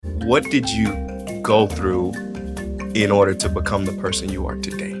What did you go through in order to become the person you are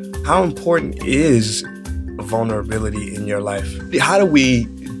today? How important is vulnerability in your life? How do we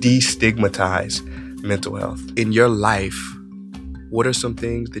destigmatize mental health? In your life, what are some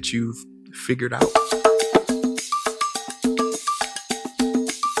things that you've figured out?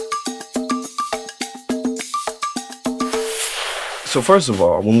 So first of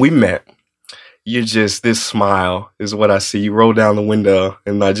all, when we met, you're just, this smile is what I see. You roll down the window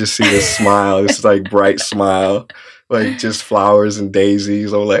and I just see this smile. It's like bright smile, like just flowers and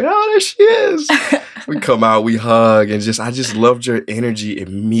daisies. I'm like, oh, there she is. We come out, we hug, and I just loved your energy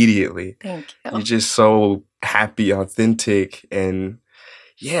immediately. Thank you. You're just so happy, authentic, and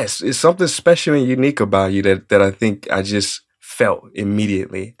yes, it's something special and unique about you that I think I just felt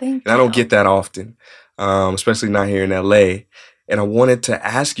immediately. Thank and I don't get that often, especially not here in LA. And I wanted to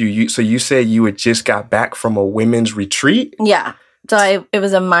ask you, so you said you had just got back from a women's retreat? Yeah. So it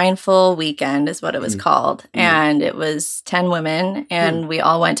was a mindful weekend is what it was called. And it was 10 women and we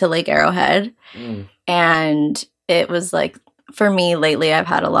all went to Lake Arrowhead. And it was like, for me lately, I've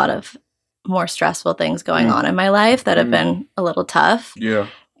had a lot of more stressful things going on in my life that have been a little tough. Yeah.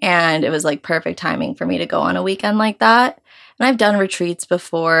 And it was like perfect timing for me to go on a weekend like that. And I've done retreats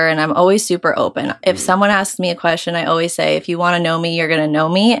before and I'm always super open. If someone asks me a question, I always say, if you want to know me, you're going to know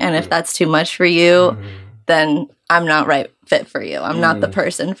me. And if that's too much for you, then I'm not right fit for you. I'm not the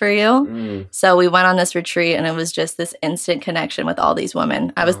person for you. So we went on this retreat and it was just this instant connection with all these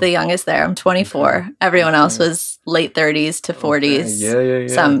women. I was the youngest there. I'm 24. Everyone else was late 30s to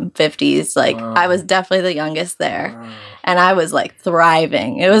 40s, some 50s. Like I was definitely the youngest there. And I was like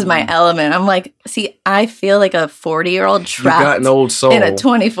thriving. It was my element. I'm like, see, I feel like a 40-year-old trapped you got an old soul. in a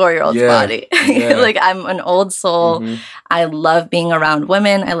 24-year-old's body. Like I'm an old soul. I love being around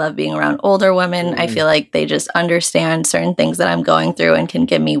women. I love being around older women. I feel like they just understand certain things that I'm going through and can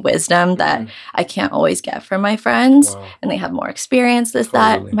give me wisdom that I can't always get from my friends. And they have more experience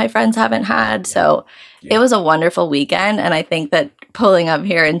that my friends haven't had. So it was a wonderful weekend. And I think that pulling up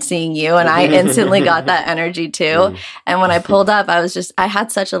here and seeing you, and I instantly got that energy too. And when I pulled up, I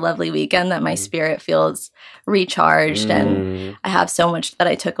had such a lovely weekend that my spirit feels recharged. And I have so much that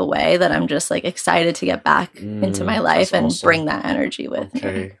I took away that I'm just like excited to get back into my life and bring that energy with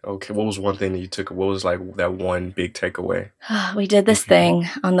me. Okay. What was one thing that you took? What was like that one big takeaway? We did this thing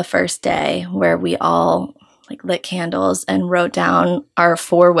on the first day where we all like lit candles and wrote down our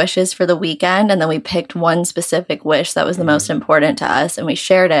 4 wishes for the weekend. And then we picked one specific wish that was the most important to us and we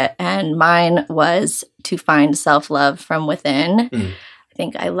shared it. And mine was to find self-love from within. I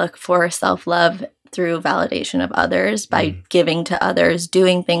think I look for self-love through validation of others by giving to others,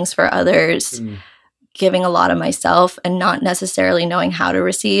 doing things for others, giving a lot of myself and not necessarily knowing how to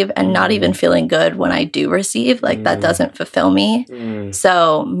receive and not even feeling good when I do receive. Like that doesn't fulfill me.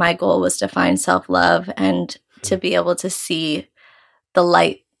 So my goal was to find self-love and to be able to see the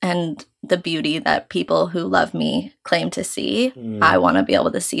light and the beauty that people who love me claim to see. I want to be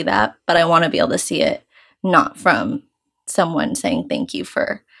able to see that, but I want to be able to see it not from someone saying thank you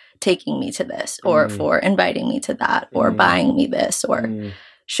for taking me to this or for inviting me to that or buying me this or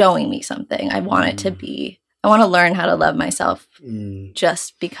showing me something. I want it to be, I want to learn how to love myself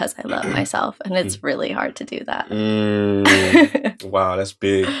just because I love myself. And it's really hard to do that. Wow, that's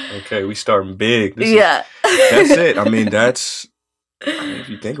big. Okay, we starting big. That's it. I mean, if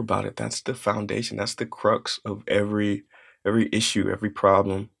you think about it, that's the foundation. That's the crux of every issue, every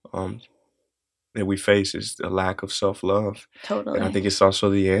problem that we face is a lack of self-love. Totally. And I think it's also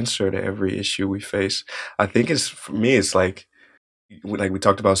the answer to every issue we face. I think for me, it's like we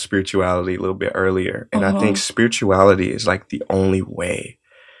talked about spirituality a little bit earlier. And I think spirituality is like the only way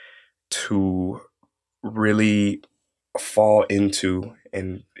to really fall into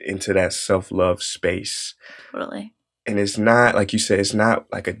that self-love space. Totally. And it's not, like you said, it's not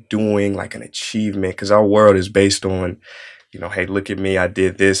like a doing, like an achievement, because our world is based on, hey, look at me, I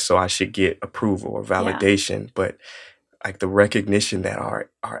did this, so I should get approval or validation. But like the recognition that our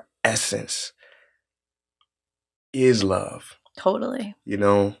essence is love. Totally.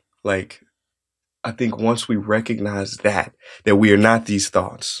 Like I think once we recognize that we are not these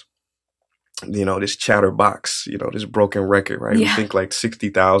thoughts, this chatterbox, this broken record, right? We think like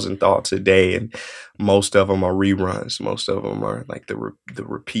 60,000 thoughts a day, and most of them are reruns. Most of them are like the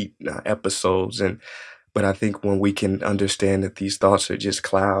repeat episodes. But I think when we can understand that these thoughts are just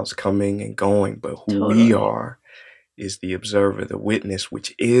clouds coming and going, but who we are is the observer, the witness,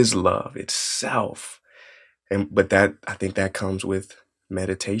 which is love itself. But I think that comes with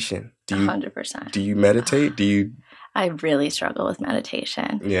meditation. 100%. Do you meditate? I really struggle with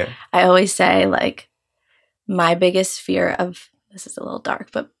meditation. Yeah. I always say like my biggest fear of this is a little dark,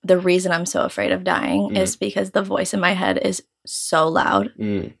 but the reason I'm so afraid of dying is because the voice in my head is so loud.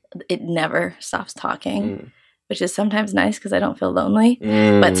 It never stops talking, which is sometimes nice because I don't feel lonely,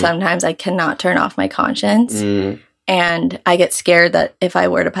 but sometimes I cannot turn off my conscience. And I get scared that if I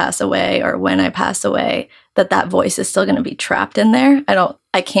were to pass away or when I pass away, that voice is still going to be trapped in there.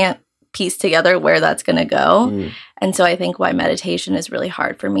 I can't piece together where that's going to go. And so I think why meditation is really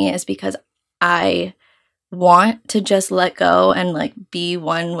hard for me is because I want to just let go and like be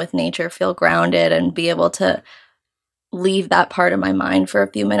one with nature, feel grounded, and be able to leave that part of my mind for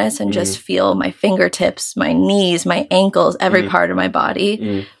a few minutes and just feel my fingertips, my knees, my ankles, every part of my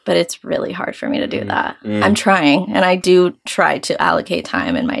body. But it's really hard for me to do that. I'm trying, and I do try to allocate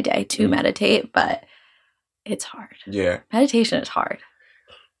time in my day to meditate, but it's hard. Yeah. Meditation is hard.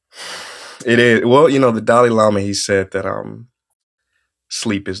 It is. Well, you know, the Dalai Lama, he said that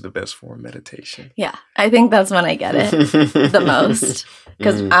sleep is the best form of meditation. Yeah, I think that's when I get it the most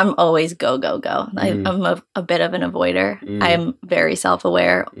because I'm always go, go, go. I'm a bit of an avoider. I'm very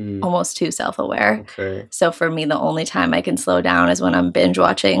self-aware, almost too self-aware. Okay. So for me, the only time I can slow down is when I'm binge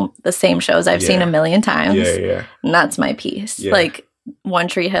watching the same shows I've seen a million times. Yeah. And that's my peace. Yeah. Like One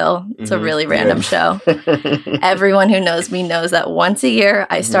Tree Hill. It's a really random show. Everyone who knows me knows that once a year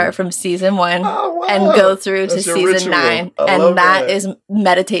I start from season 1 and go through to season 9. And that is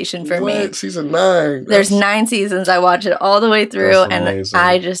meditation for me. Season 9. There's 9 seasons. I watch it all the way through. And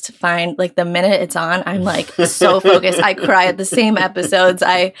I just find like the minute it's on, I'm like so focused. I cry at the same episodes.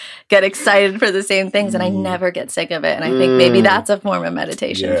 I get excited for the same things and I never get sick of it. And I think maybe that's a form of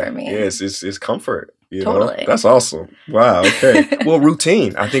meditation for me. Yes, it's comfort. You totally. Know? That's awesome. Wow. Okay. Well,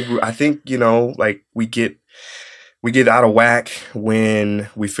 routine. I think, you know, like we get out of whack when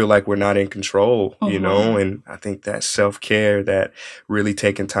we feel like we're not in control, you know, and I think that self-care, that really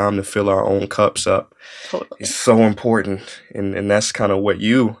taking time to fill our own cups up is so important. And that's kind of what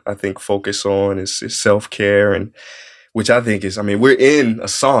you, I think, focus on is self-care, and which I think is, I mean, we're in a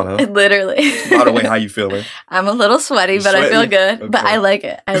sauna. Literally. By the way, how you feeling? I'm a little sweaty, but I feel good. Okay. But I like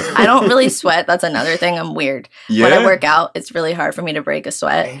it. I don't really sweat. That's another thing. I'm weird. Yeah? When I work out, it's really hard for me to break a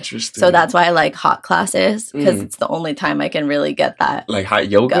sweat. Interesting. So that's why I like hot classes, because it's the only time I can really get that. Like hot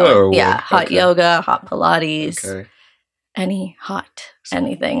yoga? Or yeah, hot yoga, hot Pilates. Okay. Any hot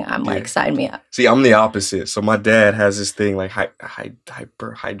anything, I'm like, sign me up. See, I'm the opposite. So my dad has this thing like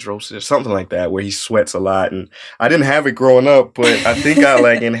hyperhidrosis or something like that, where he sweats a lot, and I didn't have it growing up, but I think I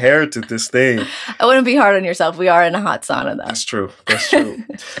like inherited this thing. I wouldn't be hard on yourself. We are in a hot sauna, though. That's true.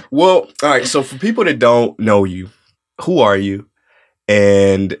 Well, all right. So for people that don't know you, who are you,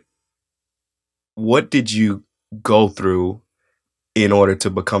 and what did you go through in order to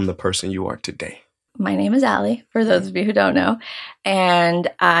become the person you are today? My name is Allie, for those of you who don't know,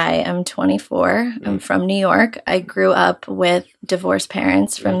 and I am 24. I'm from New York. I grew up with divorced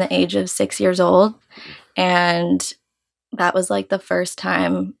parents from the age of 6 years old, and that was like the first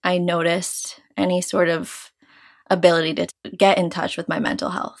time I noticed any sort of ability to get in touch with my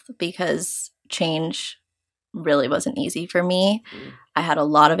mental health, because change really wasn't easy for me. I had a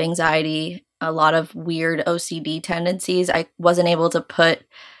lot of anxiety, a lot of weird OCD tendencies. I wasn't able to put,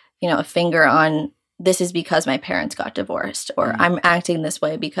 a finger on, this is because my parents got divorced, or I'm acting this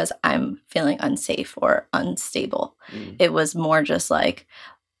way because I'm feeling unsafe or unstable. It was more just like,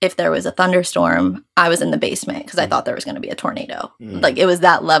 if there was a thunderstorm, I was in the basement because I thought there was going to be a tornado. Like, it was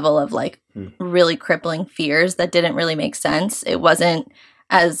that level of like really crippling fears that didn't really make sense. It wasn't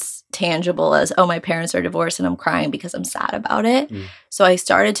as tangible as, oh, my parents are divorced and I'm crying because I'm sad about it. So I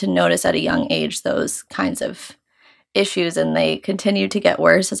started to notice at a young age those kinds of issues, and they continued to get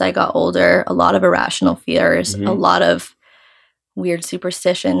worse as I got older. A lot of irrational fears, a lot of weird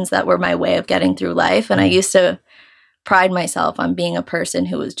superstitions that were my way of getting through life. And I used to pride myself on being a person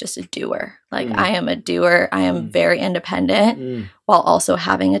who was just a doer. Like, I am a doer. I am very independent while also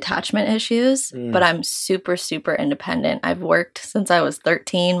having attachment issues, but I'm super, super independent. I've worked since I was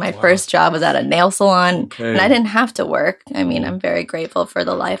 13. My first job was at a nail salon, and I didn't have to work. I mean, I'm very grateful for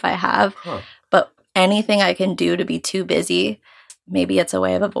the life I have. But anything I can do to be too busy, maybe it's a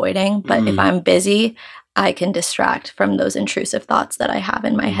way of avoiding, but if I'm busy, I can distract from those intrusive thoughts that I have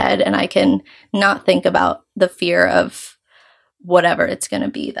in my head, and I can not think about the fear of whatever it's going to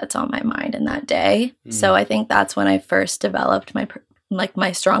be that's on my mind in that day. So I think that's when I first developed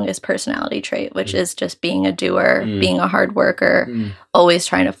my strongest personality trait, which is just being a doer, being a hard worker, always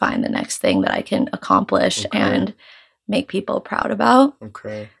trying to find the next thing that I can accomplish and make people proud about.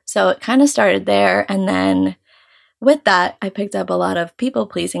 So it kind of started there. And then with that, I picked up a lot of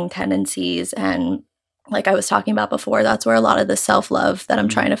people-pleasing tendencies. And like I was talking about before, that's where a lot of the self-love that I'm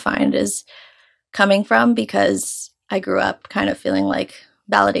trying to find is coming from, because I grew up kind of feeling like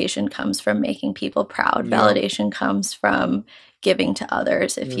validation comes from making people proud. Yeah. Validation comes from giving to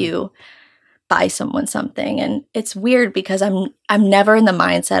others. If you buy someone something, and it's weird because I'm never in the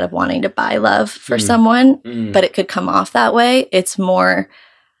mindset of wanting to buy love for someone, but it could come off that way. It's more,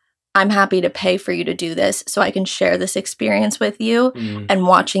 I'm happy to pay for you to do this so I can share this experience with you, and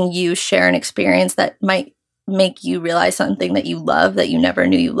watching you share an experience that might make you realize something that you love that you never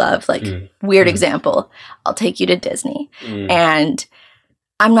knew you loved. Like, weird example, I'll take you to Disney, and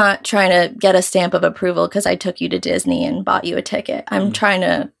I'm not trying to get a stamp of approval because I took you to Disney and bought you a ticket. I'm trying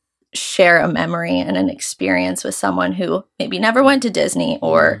to share a memory and an experience with someone who maybe never went to Disney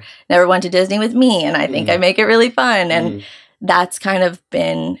or never went to Disney with me. And I think I make it really fun. And that's kind of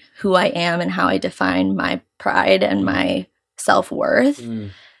been who I am and how I define my pride and my self-worth.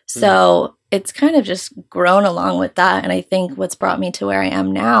 So it's kind of just grown along with that. And I think what's brought me to where I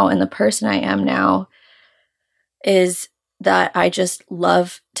am now and the person I am now is that I just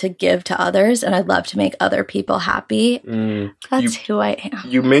love to give to others, and I love to make other people happy. That's who I am.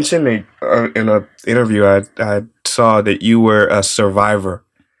 You mentioned in an interview I saw that you were a survivor.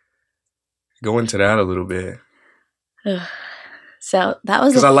 Go into that a little bit. So that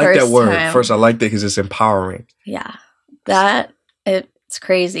was because I like that word. First, I like that because it's empowering. Yeah, it's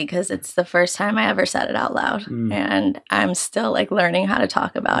crazy because it's the first time I ever said it out loud, and I'm still like learning how to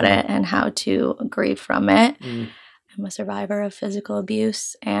talk about it and how to grieve from it. I'm a survivor of physical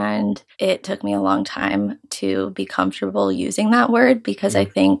abuse, and it took me a long time to be comfortable using that word because I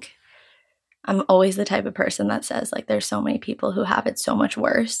think I'm always the type of person that says, like, there's so many people who have it so much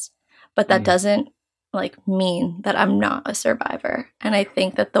worse, but that doesn't like mean that I'm not a survivor. And I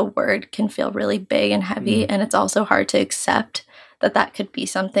think that the word can feel really big and heavy, and it's also hard to accept that that could be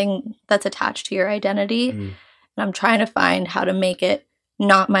something that's attached to your identity. And I'm trying to find how to make it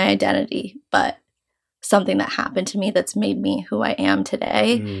not my identity, but something that happened to me that's made me who I am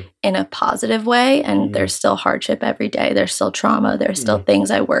today in a positive way. And there's still hardship every day. There's still trauma. There's still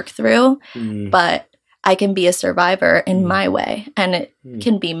things I work through, but I can be a survivor in my way, and it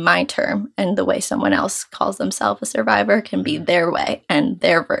can be my term. And the way someone else calls themselves a survivor can be their way and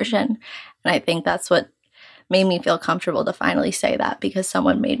their version. And I think that's what made me feel comfortable to finally say that, because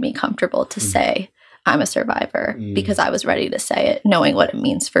someone made me comfortable to say I'm a survivor, because I was ready to say it, knowing what it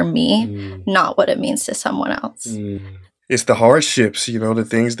means for me, not what it means to someone else. It's the hardships, the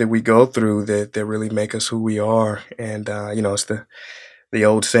things that we go through that really make us who we are. And, it's the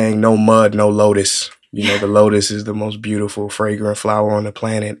old saying, no mud, no lotus. The lotus is the most beautiful, fragrant flower on the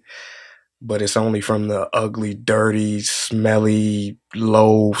planet, but it's only from the ugly, dirty, smelly,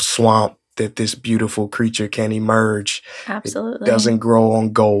 low swamp that this beautiful creature can emerge. Absolutely. It doesn't grow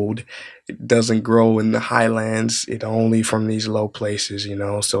on gold. It doesn't grow in the highlands. It only from these low places,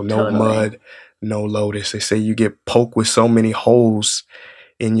 so no mud, no lotus. They say you get poked with so many holes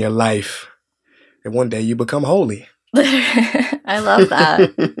in your life that one day you become holy. I love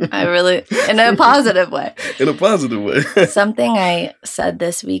that. I really, in a positive way. In a positive way. Something I said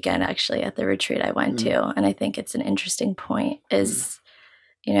this weekend, actually, at the retreat I went to, and I think it's an interesting point, is,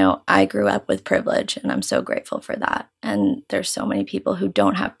 I grew up with privilege, and I'm so grateful for that. And there's so many people who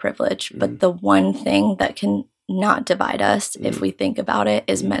don't have privilege, but the one thing that can not divide us, if we think about it,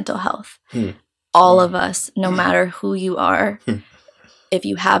 is mental health. All of us, no matter who you are, if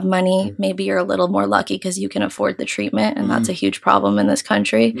you have money, maybe you're a little more lucky because you can afford the treatment, and that's a huge problem in this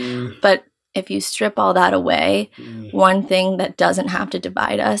country. But if you strip all that away, one thing that doesn't have to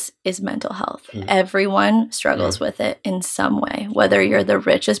divide us is mental health. Everyone struggles with it in some way, whether you're the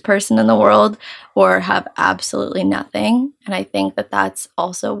richest person in the world or have absolutely nothing. And I think that that's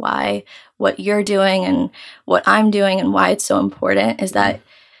also why what you're doing and what I'm doing and why it's so important is that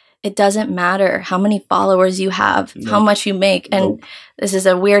it doesn't matter how many followers you have, how much you make. And this is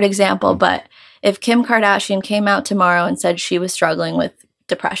a weird example, but if Kim Kardashian came out tomorrow and said she was struggling with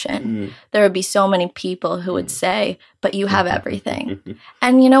depression, there would be so many people who would say, but you have everything.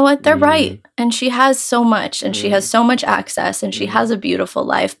 And you know what? They're right. And she has so much, and she has so much access, and she has a beautiful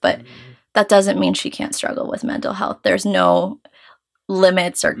life, but that doesn't mean she can't struggle with mental health. There's no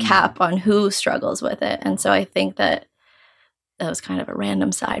limits or cap on who struggles with it. And so I think that was kind of a random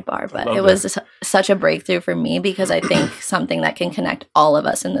sidebar, but it was such a breakthrough for me, because I think something that can connect all of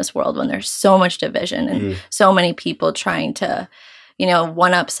us in this world when there's so much division and so many people trying to,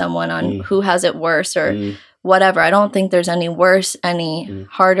 one up someone on who has it worse or whatever. I don't think there's any worse, any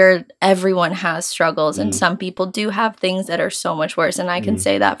harder. Everyone has struggles, and some people do have things that are so much worse. And I can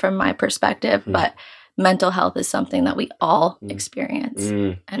say that from my perspective, but mental health is something that we all experience,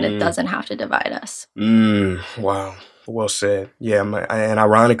 and it doesn't have to divide us. Wow. Well said. Yeah, and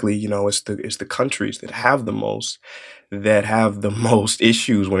ironically, it's the countries that have the most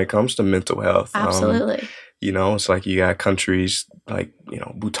issues when it comes to mental health. Absolutely. It's like you got countries like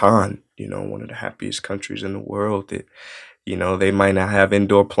Bhutan, one of the happiest countries in the world that they might not have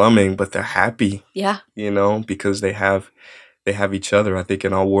indoor plumbing, but they're happy. Yeah. Because they have each other. I think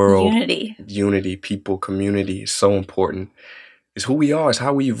in our world, unity, people, community is so important. It's who we are. It's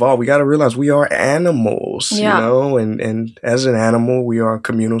how we evolve. We got to realize we are animals, and as an animal, we are a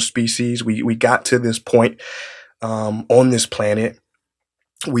communal species. We got to this point on this planet.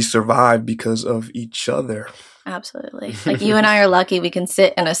 We survived because of each other. Absolutely. Like you and I are lucky we can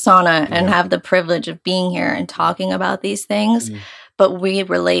sit in a sauna and have the privilege of being here and talking about these things, but we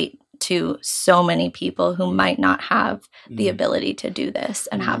relate to so many people who might not have the ability to do this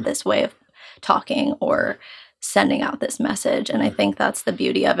and have this way of talking or sending out this message. And I think that's the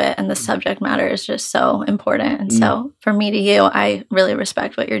beauty of it. And the subject matter is just so important. And so for me to you, I really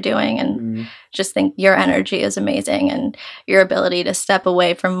respect what you're doing and just think your energy is amazing, and your ability to step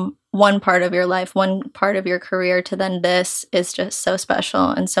away from one part of your life, one part of your career to then this is just so special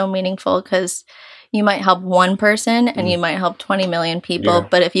and so meaningful, because you might help one person and you might help 20 million people. Yeah.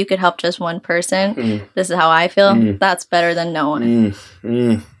 But if you could help just one person, this is how I feel, that's better than no one.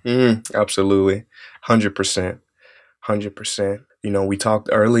 Absolutely. 100%. 100%. We talked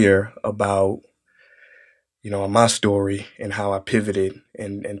earlier about, my story and how I pivoted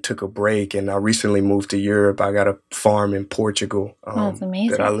and took a break. And I recently moved to Europe. I got a farm in Portugal that's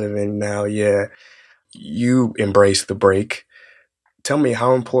amazing. that I live in now. Yeah. You embraced the break. Tell me,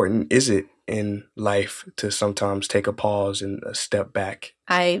 how important is it in life to sometimes take a pause and a step back?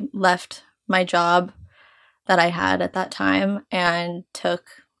 I left my job that I had at that time and took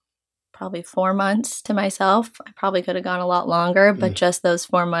probably 4 months to myself. I probably could have gone a lot longer, but just those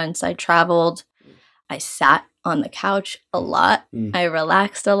 4 months, I traveled. I sat on the couch a lot. I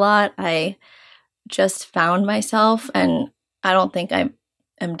relaxed a lot. I just found myself, and I don't think I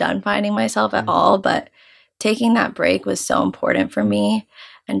am done finding myself at all, but taking that break was so important for me,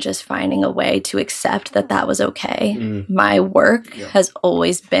 and just finding a way to accept that that was okay. My work has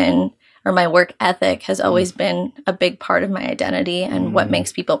always been, or my work ethic has always been a big part of my identity and what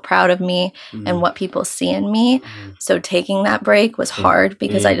makes people proud of me and what people see in me. So taking that break was hard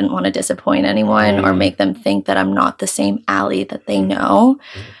because I didn't want to disappoint anyone or make them think that I'm not the same Allie that they know.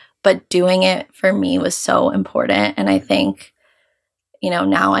 But doing it for me was so important. And I think,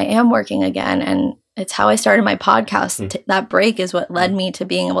 now I am working again, and it's how I started my podcast. That break is what led me to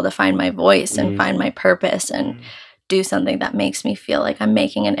being able to find my voice and find my purpose and do something that makes me feel like I'm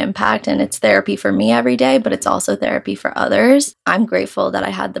making an impact. And it's therapy for me every day, but it's also therapy for others. I'm grateful that I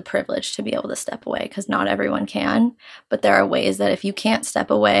had the privilege to be able to step away, because not everyone can. But there are ways that if you can't step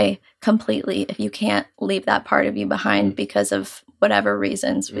away completely, if you can't leave that part of you behind because of whatever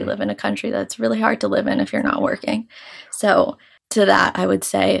reasons, we live in a country that's really hard to live in if you're not working. So to that, I would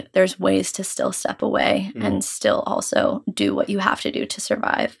say there's ways to still step away and still also do what you have to do to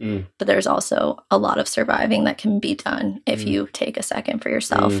survive. But there's also a lot of surviving that can be done if you take a second for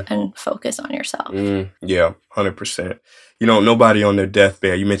yourself and focus on yourself. Yeah, 100%. Nobody on their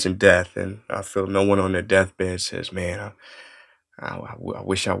deathbed, you mentioned death, and I feel no one on their deathbed says, man, I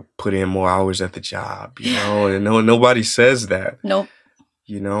wish I put in more hours at the job, and nobody says that. Nope.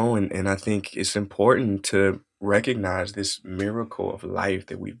 And I think it's important to recognize this miracle of life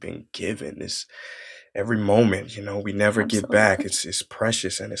that we've been given. This every moment, we never get back. It's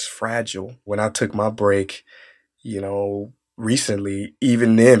precious and it's fragile. When I took my break, recently,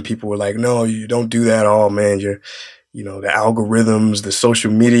 even then people were like, no, you don't do that all, man. You're, the algorithms, the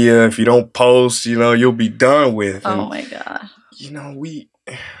social media, if you don't post, you'll be done with. Oh my God.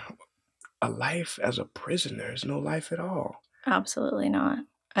 A life as a prisoner is no life at all. Absolutely not.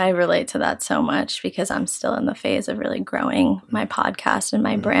 I relate to that so much because I'm still in the phase of really growing my podcast and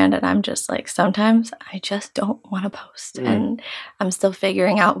my brand. And I'm just like, sometimes I just don't want to post. And I'm still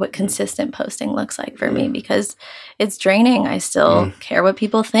figuring out what consistent posting looks like for me, because it's draining. I still care what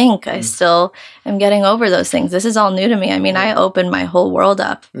people think. I still am getting over those things. This is all new to me. I mean, I open my whole world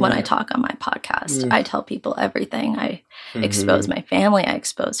up when I talk on my podcast. I tell people everything. I expose my family. I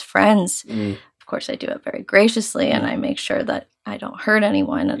expose friends. Of course, I do it very graciously, and I make sure that I don't hurt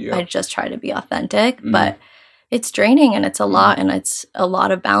anyone. I just try to be authentic, but it's draining and it's a lot, and it's a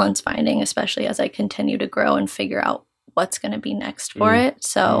lot of balance finding, especially as I continue to grow and figure out what's going to be next for it.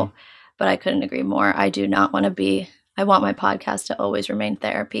 So, but I couldn't agree more. I I want my podcast to always remain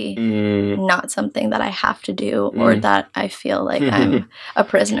therapy, not something that I have to do or that I feel like I'm a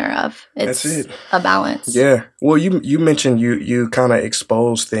prisoner of. It's a balance. Yeah. Well, you mentioned you kind of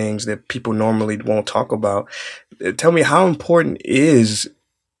expose things that people normally won't talk about. Tell me, how important is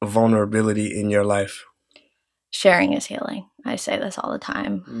vulnerability in your life? Sharing is healing. I say this all the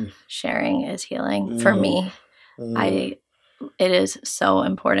time. Sharing is healing. For me, it is so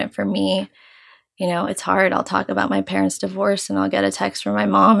important for me. You know, it's hard. I'll talk about my parents' divorce and I'll get a text from my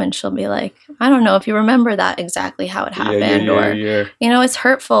mom and she'll be like, I don't know if you remember that exactly how it happened. You know, it's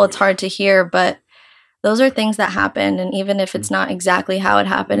hurtful. It's hard to hear, but those are things that happened. And even if it's not exactly how it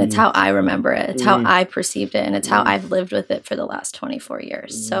happened, it's how I remember it. It's how I perceived it. And it's how I've lived with it for the last 24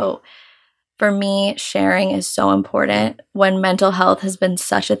 years. So for me, sharing is so important. When mental health has been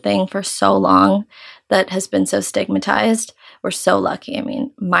such a thing for so long that has been so stigmatized, we're so lucky. I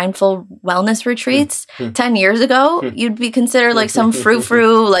mean, mindful wellness retreats 10 years ago, you'd be considered like some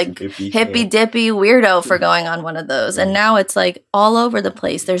frou-frou, like hippy-dippy weirdo for going on one of those. And now it's like all over the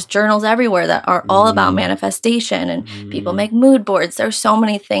place. There's journals everywhere that are all about manifestation and people make mood boards. There's so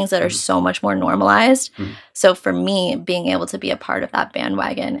many things that are so much more normalized. So for me, being able to be a part of that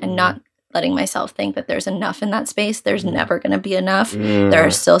bandwagon and not letting myself think that there's enough in that space. There's never going to be enough. There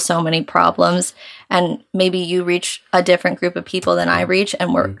are still so many problems. And maybe you reach a different group of people than I reach,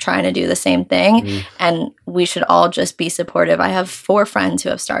 and we're trying to do the same thing. And we should all just be supportive. I have 4 friends who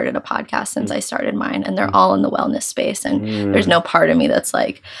have started a podcast since I started mine, and they're all in the wellness space. And there's no part of me that's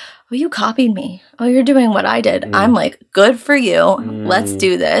like, oh, you copied me. Oh, you're doing what I did. I'm like, good for you. Let's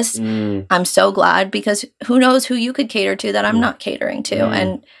do this. I'm so glad, because who knows who you could cater to that I'm not catering to.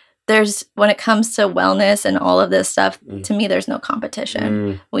 And when it comes to wellness and all of this stuff, to me, there's no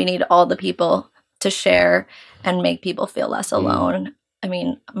competition. We need all the people to share and make people feel less alone. I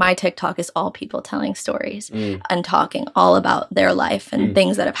mean, my TikTok is all people telling stories and talking all about their life and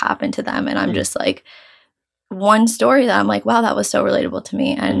things that have happened to them. And I'm just like, one story that I'm like, wow, that was so relatable to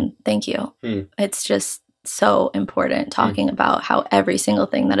me. And thank you. It's just so important talking about how every single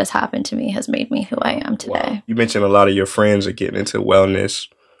thing that has happened to me has made me who I am today. Wow. You mentioned a lot of your friends are getting into wellness.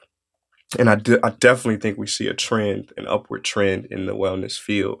 And I definitely think we see an upward trend in the wellness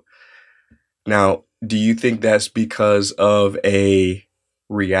field. Now, do you think that's because of a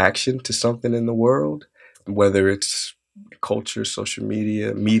reaction to something in the world, whether it's culture, social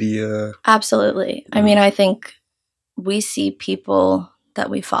media? Absolutely. I mean, I think we see people that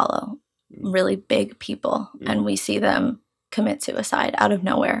we follow, really big people, and we see them commit suicide out of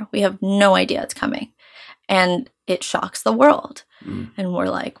nowhere. We have no idea it's coming. And it shocks the world. And we're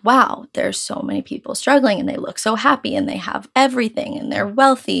like, wow, there's so many people struggling and they look so happy and they have everything and they're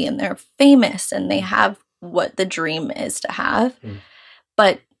wealthy and they're famous and they have what the dream is to have.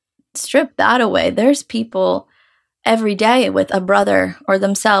 But strip that away. There's people every day with a brother or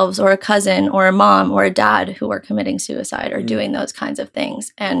themselves or a cousin or a mom or a dad who are committing suicide or doing those kinds of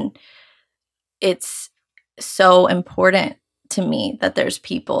things. And it's so important to me that there's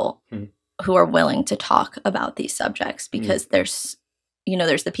people who are willing to talk about these subjects, because there's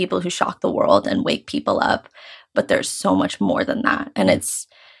the people who shock the world and wake people up, but there's so much more than that. And it's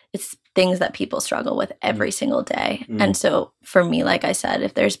things that people struggle with every single day. And so for me, like I said,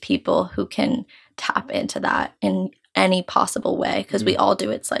 if there's people who can tap into that in any possible way, because we all do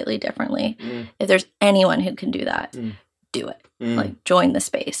it slightly differently. If there's anyone who can do that, do it. Like, join the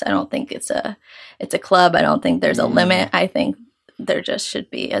space. I don't think it's a club. I don't think there's a limit. I think there just should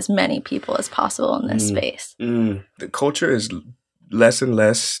be as many people as possible in this space. The culture is less and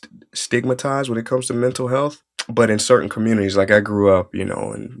less stigmatized when it comes to mental health. But in certain communities, like I grew up,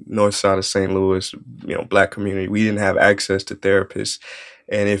 in north side of St. Louis, Black community, we didn't have access to therapists.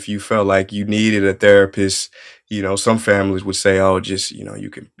 And if you felt like you needed a therapist, some families would say, oh, just, you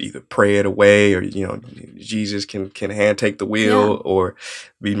can either pray it away or, Jesus can hand take the wheel, or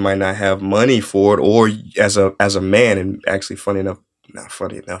we might not have money for it. Or as a man, and actually not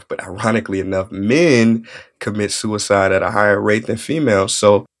funny enough, but ironically enough, men commit suicide at a higher rate than females.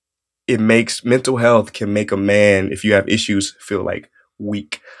 So mental health can make a man, if you have issues, feel like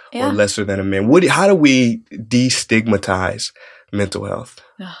weak or lesser than a man. How do we destigmatize mental health?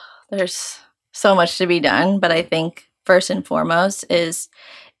 There's so much to be done, but I think first and foremost is,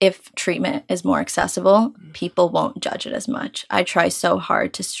 if treatment is more accessible, people won't judge it as much. I try so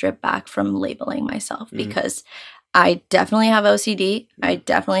hard to strip back from labeling myself, because I definitely have OCD. I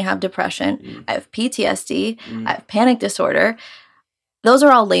definitely have depression. I have PTSD. I have panic disorder. those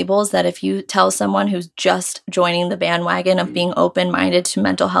are all labels that if you tell someone who's just joining the bandwagon of being open-minded to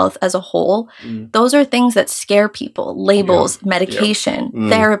mental health as a whole, those are things that scare people. Labels, medication,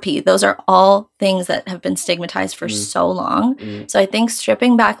 therapy, those are all things that have been stigmatized for so long. So I think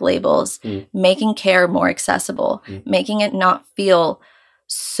stripping back labels, making care more accessible, making it not feel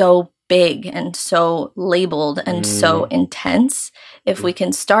so big and so labeled and so intense. If we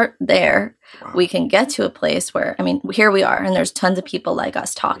can start there, we can get to a place where, I mean, here we are, and there's tons of people like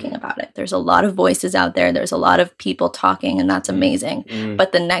us talking about it. There's a lot of voices out there. There's a lot of people talking, and that's amazing.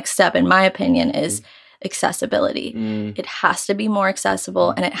 But the next step, in my opinion, is accessibility. It has to be more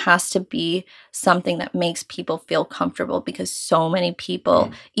accessible, and it has to be something that makes people feel comfortable, because so many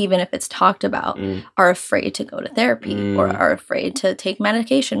people, even if it's talked about, are afraid to go to therapy or are afraid to take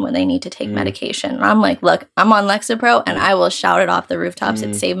medication when they need to take medication. And I'm like, look, I'm on Lexapro and I will shout it off the rooftops.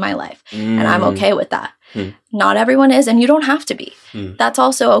 It saved my life. And I'm okay with that. Not everyone is, and you don't have to be. That's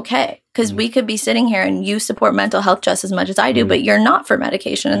also okay, because we could be sitting here and you support mental health just as much as I do, but you're not for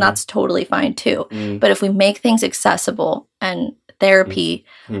medication, and that's totally fine too. But if we make things accessible and therapy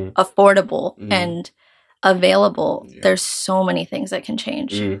affordable and available, there's so many things that can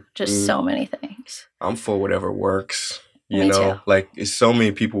change. Just so many things. I'm for whatever works. You know, like, it's so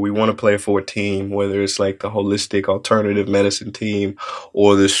many people. We want to play for a team, whether it's like the holistic alternative medicine team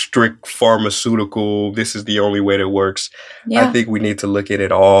or the strict pharmaceutical, this is the only way that works. I think we need to look at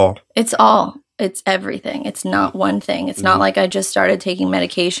it all. It's all. It's everything. It's not one thing. It's not like I just started taking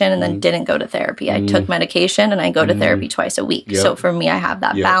medication and then didn't go to therapy. I took medication and I go to therapy twice a week. So for me, I have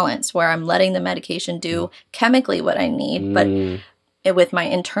that balance where I'm letting the medication do chemically what I need, but with my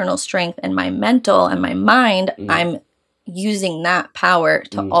internal strength and my mental and my mind, I'm using that power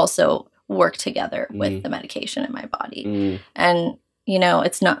to also work together with the medication in my body. And, you know,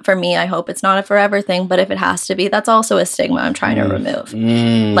 it's not, for me, I hope it's not a forever thing, but if it has to be, that's also a stigma I'm trying to remove.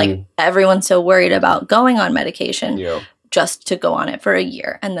 Like, everyone's so worried about going on medication just to go on it for a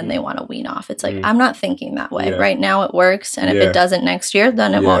year and then they want to wean off. It's like, I'm not thinking that way. Right now it works, and if it doesn't next year,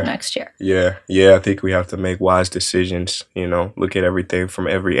 then it won't next year. I think we have to make wise decisions, you know, look at everything from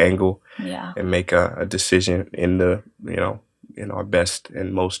every angle and make a decision in the, you know, in our best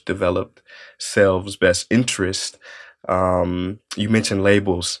and most developed selves' best interest. You mentioned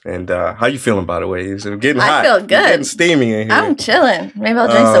labels, and how you feeling, by the way? Is it getting hot? I feel good. You're getting steamy in here. I'm chilling. Maybe I'll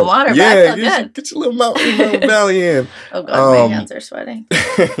drink some water, but I feel good. Get your little Mountain Valley in. Oh God, my hands are sweating.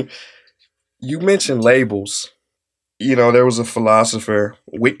 You mentioned labels. You know, there was a philosopher,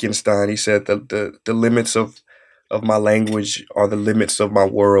 Wittgenstein. He said that the limits of my language are the limits of my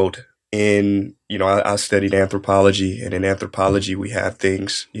world. In, you know, I studied anthropology, and in anthropology we have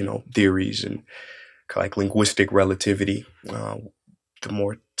things, you know, theories and like linguistic relativity. The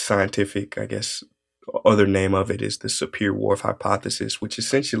more scientific, I guess, other name of it is the Sapir-Whorf hypothesis, which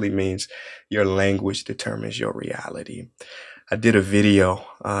essentially means your language determines your reality. I did a video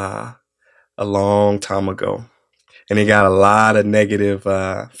a long time ago, and it got a lot of negative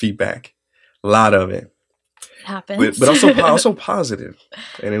feedback, a lot of it. It happens. But also positive,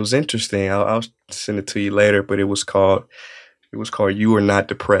 and it was interesting. I'll send it to you later, but it was called "You Are Not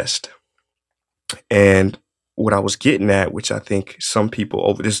Depressed." And what I was getting at, which I think some people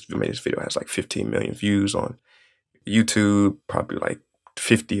over this video has like 15 million views on YouTube, probably like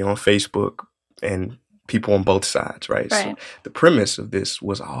 50 on Facebook, and people on both sides, right? So the premise of this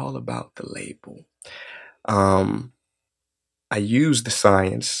was all about the label. I used the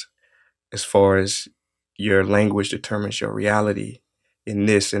science as far as your language determines your reality in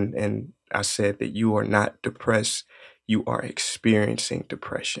this, and I said that you are not depressed, you are experiencing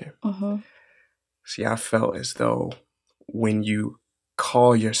depression. See, I felt as though when you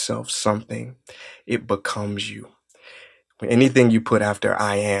call yourself something, it becomes you. When anything you put after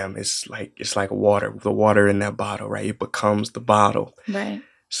I am, it's like water, the water in that bottle, right? It becomes the bottle. Right.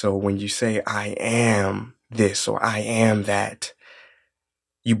 So when you say I am this or I am that,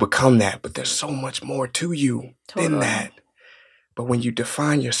 you become that, but there's so much more to you than that. But when you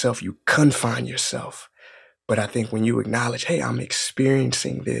define yourself, you confine yourself. But I think when you acknowledge, hey, I'm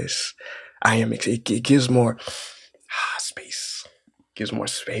experiencing this, it gives more space. Gives more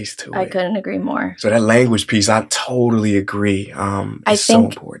space to it. I couldn't agree more. So that language piece, I totally agree. It's so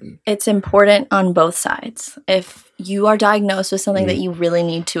important. It's important on both sides. If you are diagnosed with something that you really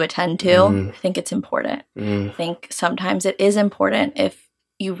need to attend to, I think it's important. I think sometimes it is important if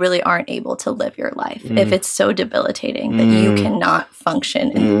you really aren't able to live your life. If it's so debilitating that you cannot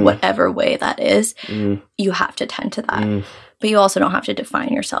function in whatever way that is, you have to tend to that. But you also don't have to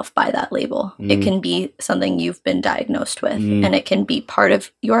define yourself by that label. It can be something you've been diagnosed with, and it can be part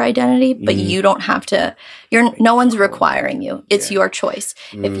of your identity, but you don't have to, no one's requiring you. It's your choice.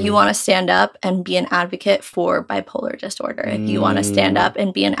 If you want to stand up and be an advocate for bipolar disorder, if you want to stand up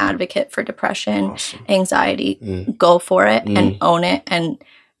and be an advocate for depression, anxiety, go for it and own it, and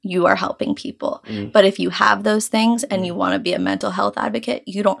you are helping people. But if you have those things and you want to be a mental health advocate,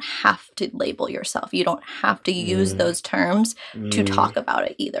 you don't have to label yourself. You don't have to use those terms to talk about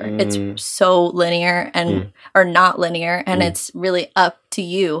it either. It's so linear and or not linear, and it's really up to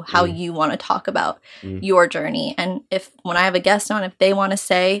you how you want to talk about your journey. And if when I have a guest on, if they want to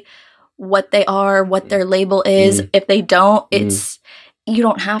say what they are, what their label is, if they don't, it's you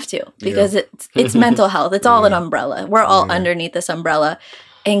don't have to, because it's mental health. It's all an umbrella. We're all underneath this umbrella.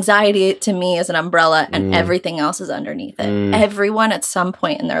 Anxiety to me is an umbrella, and everything else is underneath it. Everyone at some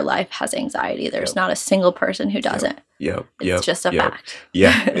point in their life has anxiety. There's not a single person who doesn't. It's just a fact.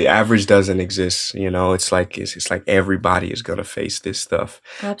 The average doesn't exist. You know, it's like everybody is going to face this stuff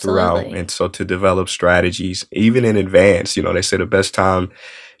throughout. And so to develop strategies, even in advance, you know, they say the best time,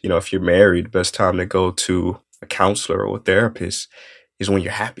 you know, if you're married, the best time to go to a counselor or a therapist is when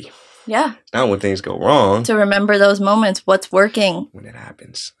you're happy. Yeah. Not when things go wrong. To remember those moments, what's working. When it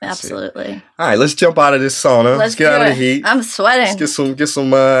happens. Absolutely. All right, let's jump out of this sauna. Let's get out of the heat. I'm sweating. Let's get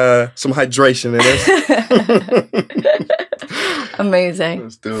some hydration in this. Amazing.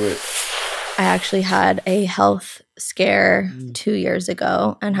 Let's do it. I actually had a health scare 2 years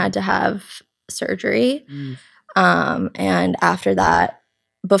ago and had to have surgery. And after that,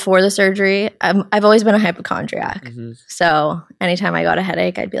 before the surgery, I've always been a hypochondriac. So anytime I got a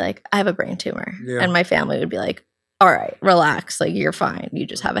headache, I'd be like, I have a brain tumor. And my family would be like, all right, relax. Like, you're fine. You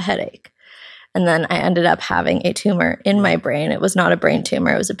just have a headache. And then I ended up having a tumor in my brain. It was not a brain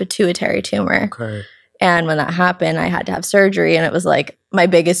tumor. It was a pituitary tumor. Okay. And when that happened, I had to have surgery. And it was like my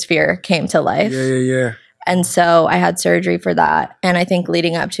biggest fear came to life. Yeah. And so I had surgery for that. And I think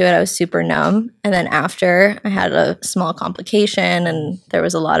leading up to it, I was super numb. And then after, I had a small complication, and there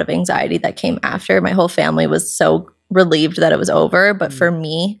was a lot of anxiety that came after. My whole family was so relieved that it was over. But for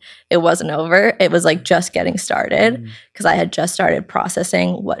me, it wasn't over. It was like just getting started, because I had just started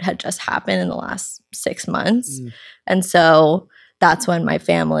processing what had just happened in the last 6 months. And so that's when my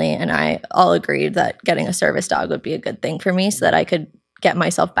family and I all agreed that getting a service dog would be a good thing for me, so that I could get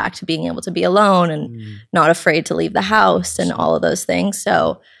myself back to being able to be alone and not afraid to leave the house and all of those things.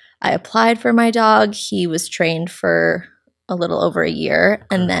 So I applied for my dog. He was trained for a little over a year.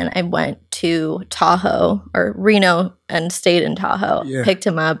 And then I went to Tahoe or Reno and stayed in Tahoe, picked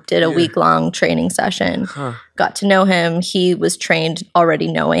him up, did a week-long training session, got to know him. He was trained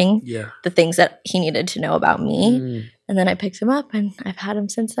already knowing the things that he needed to know about me. And then I picked him up, and I've had him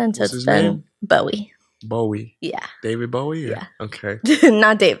since then. So it's been Bowie. Bowie. Yeah. David Bowie? Yeah. Okay.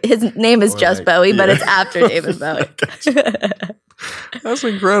 Not Dave. His name is just Bowie, but it's after David Bowie. That's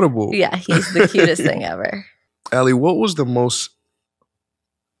incredible. Yeah, he's the cutest thing ever. Allie, what was the most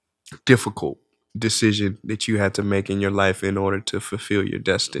difficult decision that you had to make in your life in order to fulfill your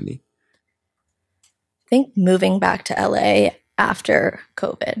destiny? I think moving back to LA after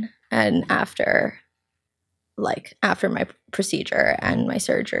COVID and after my procedure and my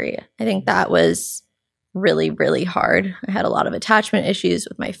surgery, I think that was really, really hard. I had a lot of attachment issues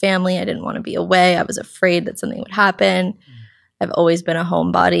with my family. I didn't want to be away. I was afraid that something would happen. I've always been a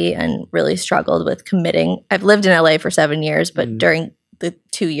homebody and really struggled with committing. I've lived in LA for 7 years, but during the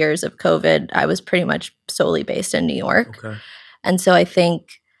 2 years of COVID, I was pretty much solely based in New York. Okay. And so I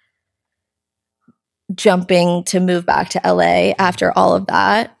think jumping to move back to LA after all of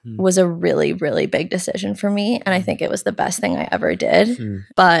that was a really, really big decision for me. And I think it was the best thing I ever did.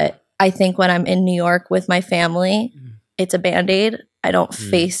 But I think when I'm in New York with my family, it's a Band-Aid. I don't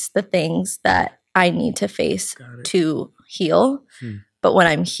face the things that I need to face to heal. But when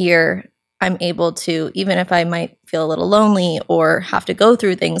I'm here, I'm able to, even if I might feel a little lonely or have to go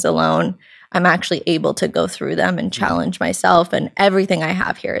through things alone, I'm actually able to go through them and challenge myself. And everything I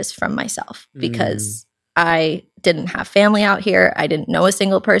have here is from myself, because I didn't have family out here. I didn't know a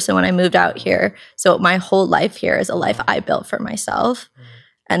single person when I moved out here. So my whole life here is a life I built for myself.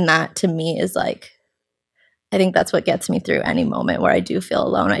 And that to me is like, I think that's what gets me through any moment where I do feel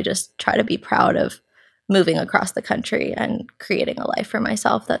alone. I just try to be proud of moving across the country and creating a life for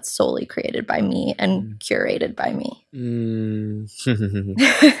myself that's solely created by me and curated by me.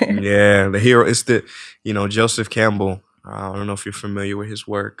 Yeah, the hero is Joseph Campbell. I don't know if you're familiar with his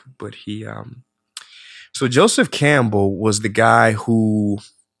work, but so Joseph Campbell was the guy who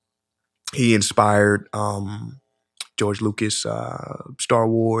he inspired George Lucas, Star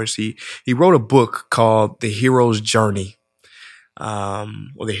Wars. He wrote a book called The Hero's Journey.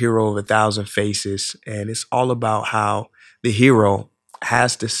 or The Hero of a Thousand Faces. And it's all about how the hero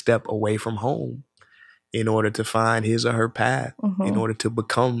has to step away from home in order to find his or her path, in order to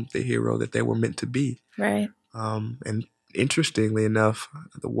become the hero that they were meant to be. Right. And interestingly enough,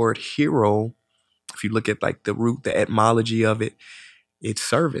 the word hero, if you look at like the root, the etymology of it, it's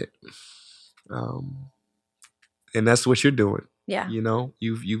servant. And that's what you're doing. Yeah. You know,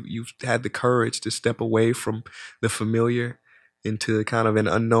 you've had the courage to step away from the familiar into kind of an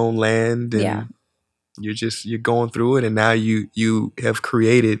unknown land, and you're going through it, and now you have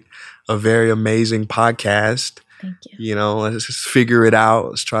created a very amazing podcast. Thank you. You know, let's just figure it out.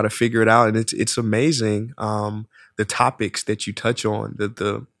 Let's try to figure it out, and it's amazing. The topics that you touch on,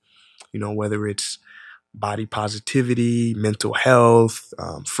 the you know, whether it's body positivity, mental health,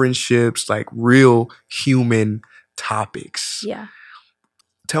 friendships, like real human topics. Yeah.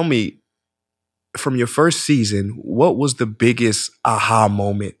 Tell me, from your first season, what was the biggest aha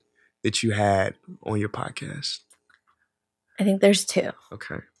moment that you had on your podcast? I think there's two.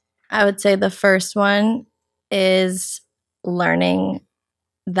 Okay. I would say the first one is learning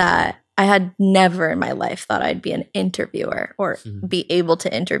that I had never in my life thought I'd be an interviewer or be able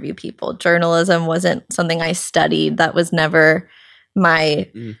to interview people. Journalism wasn't something I studied. That was never my,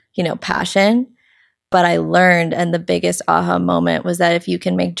 passion. But I learned, and the biggest aha moment was that if you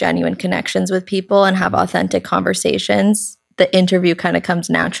can make genuine connections with people and have authentic conversations, the interview kind of comes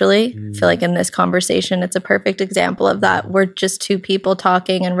naturally. I feel like in this conversation, it's a perfect example of that. We're just two people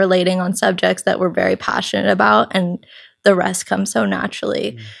talking and relating on subjects that we're very passionate about, and the rest comes so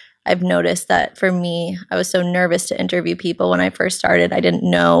naturally. I've noticed that for me, I was so nervous to interview people when I first started. I didn't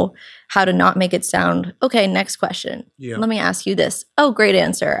know how to not make it sound, okay, next question. Yeah. Let me ask you this. Oh, great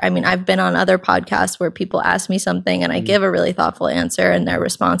answer. I mean, I've been on other podcasts where people ask me something and I give a really thoughtful answer, and their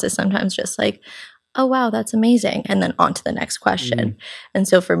response is sometimes just like, oh, wow, that's amazing. And then on to the next question. And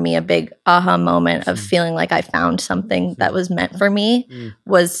so for me, a big aha moment of feeling like I found something that was meant for me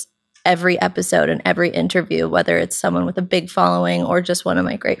was every episode and every interview, whether it's someone with a big following or just one of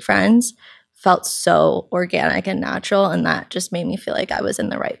my great friends, felt so organic and natural. And that just made me feel like I was in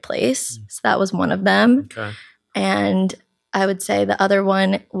the right place. So that was one of them. Okay. And I would say the other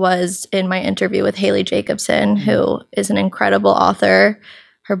one was in my interview with Haley Jacobson, who is an incredible author.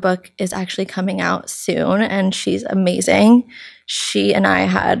 Her book is actually coming out soon, and she's amazing. She and I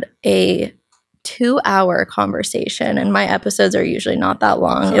had a 2-hour conversation, and my episodes are usually not that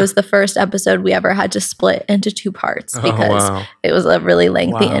long. It was the first episode we ever had to split into 2 parts because it was a really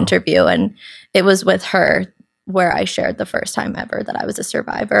lengthy interview, and it was with her where I shared the first time ever that I was a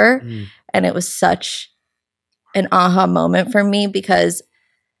survivor. And it was such an aha moment for me because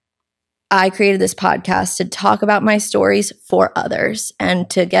I created this podcast to talk about my stories for others and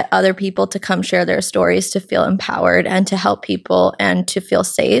to get other people to come share their stories, to feel empowered and to help people and to feel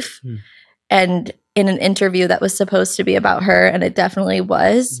safe. And in an interview that was supposed to be about her, and it definitely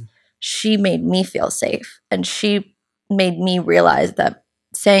was, she made me feel safe. And she made me realize that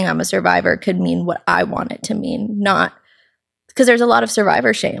saying I'm a survivor could mean what I want it to mean, not because there's a lot of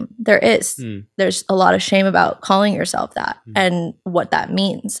survivor shame. There is. There's a lot of shame about calling yourself that and what that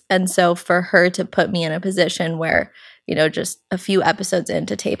means. And so for her to put me in a position where, just a few episodes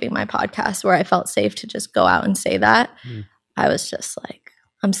into taping my podcast where I felt safe to just go out and say that, I was just like,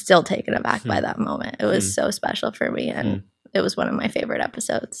 I'm still taken aback by that moment. It was so special for me, and it was one of my favorite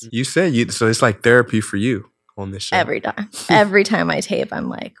episodes. You said so it's like therapy for you on this show. Every time. Every time I tape, I'm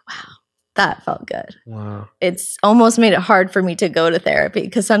like, wow, that felt good. Wow. It's almost made it hard for me to go to therapy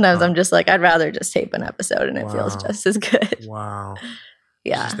because sometimes I'm just like, I'd rather just tape an episode and it feels just as good. Wow.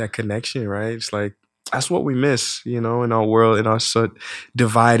 Yeah. It's just that connection, right? It's like, that's what we miss, in our world, in our so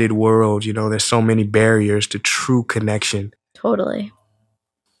divided world. There's so many barriers to true connection. Totally.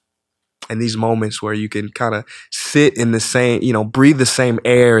 And these moments where you can kind of sit in the same, breathe the same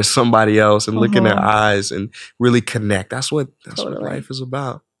air as somebody else and look in their eyes and really connect. That's what life is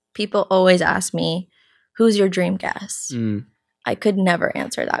about. People always ask me, who's your dream guest? I could never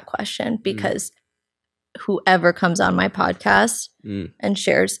answer that question because whoever comes on my podcast and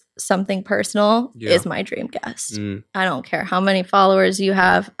shares something personal is my dream guest. I don't care how many followers you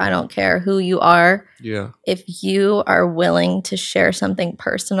have. I don't care who you are. Yeah. If you are willing to share something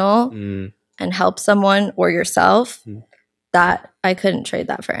personal and help someone or yourself, that I couldn't trade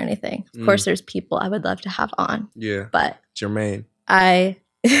that for anything. Of course, there's people I would love to have on. Yeah. But Jermaine. I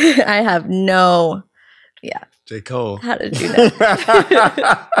have no... Yeah. J. Cole. How did you know?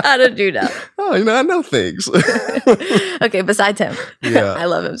 How did you know? Oh, I know things. Okay, besides him. Yeah. I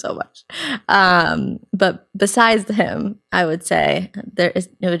love him so much. But besides him, I would say it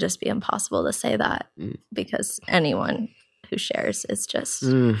would just be impossible to say that because anyone who shares is just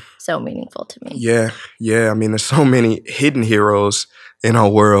so meaningful to me. Yeah. I mean, there's so many hidden heroes in our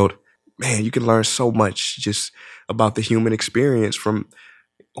world. Man, you can learn so much just about the human experience from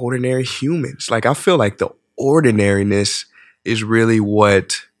ordinary humans. Like, I feel like the ordinariness is really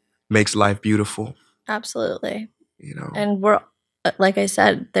what makes life beautiful. Absolutely. You know, and we're, like I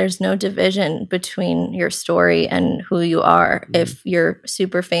said, there's no division between your story and who you are. If you're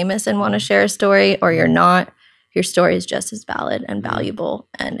super famous and want to share a story, or you're not, your story is just as valid and valuable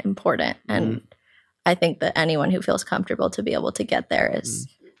and important. And I think that anyone who feels comfortable to be able to get there is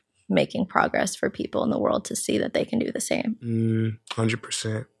making progress for people in the world to see that they can do the same.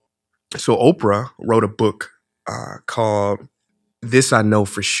 100%. So Oprah wrote a book called This I Know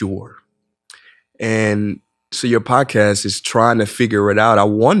For Sure. And so your podcast is trying to figure it out. I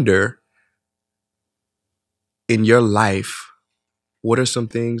wonder, in your life, what are some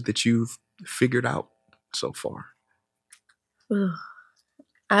things that you've figured out so far?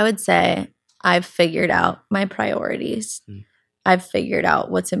 I would say I've figured out my priorities. I've figured out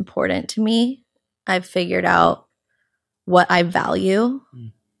what's important to me. I've figured out what I value.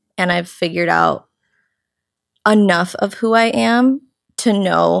 And I've figured out enough of who I am to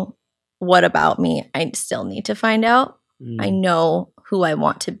know what about me I still need to find out. I know who I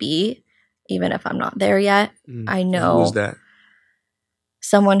want to be, even if I'm not there yet. I know who's that?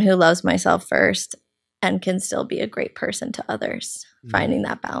 Someone who loves myself first and can still be a great person to others. Finding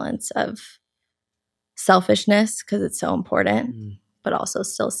that balance of selfishness, because it's so important, but also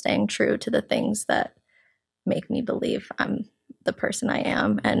still staying true to the things that make me believe I'm the person I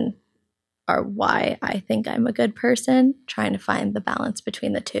am and are why I think I'm a good person. Trying to find the balance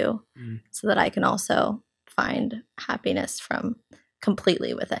between the two so that I can also find happiness from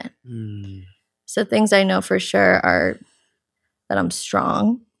completely within. So things I know for sure are that I'm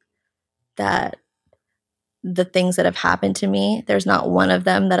strong, that the things that have happened to me, there's not one of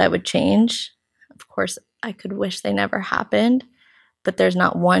them that I would change. Of course, I could wish they never happened, but there's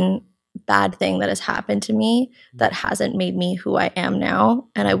not one bad thing that has happened to me that hasn't made me who I am now.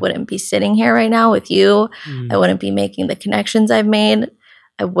 And I wouldn't be sitting here right now with you. I wouldn't be making the connections I've made.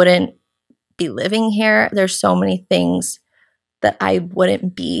 I wouldn't be living here. There's so many things that I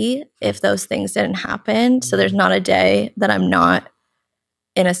wouldn't be if those things didn't happen. So there's not a day that I'm not,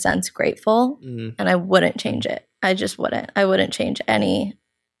 in a sense, grateful, and I wouldn't change it. I just wouldn't. I wouldn't change any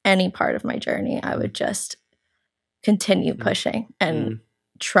part of my journey. I would just continue pushing and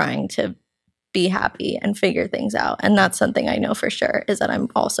trying to be happy and figure things out. And that's something I know for sure, is that I'm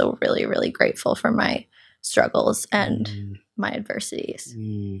also really, really grateful for my struggles and my adversities.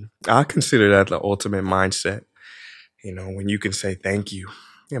 I consider that the ultimate mindset. You know, when you can say thank you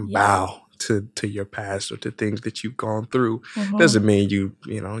and bow to your past or to things that you've gone through. Doesn't mean you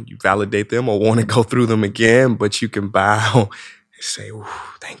validate them or want to go through them again, but you can bow and say, "Ooh,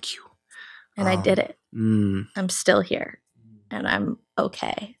 thank you." And I did it. I'm still here and I'm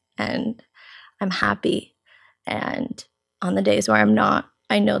okay and I'm happy. And on the days where I'm not,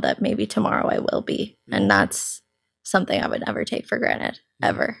 I know that maybe tomorrow I will be. And that's something I would never take for granted,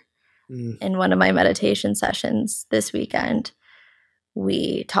 ever. In one of my meditation sessions this weekend,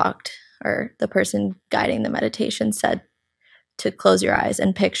 we talked, or the person guiding the meditation said to close your eyes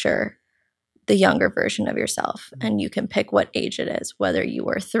and picture the younger version of yourself. And you can pick what age it is, whether you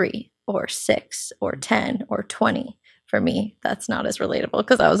were 3 or 6 or 10 or 20. For me, that's not as relatable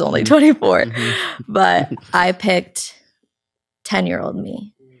because I was only 24. But I picked 10-year-old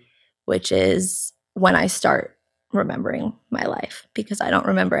me, which is when I start remembering my life, because I don't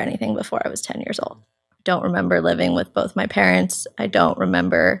remember anything before I was 10 years old. I don't remember living with both my parents. I don't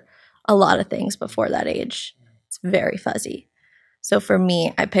remember a lot of things before that age. It's very fuzzy. So for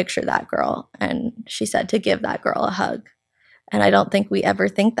me, I picture that girl, and she said to give that girl a hug. And I don't think we ever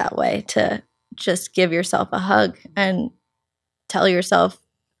think that way, to just give yourself a hug and tell yourself,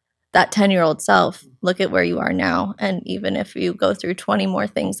 that 10-year-old self, look at where you are now. And even if you go through 20 more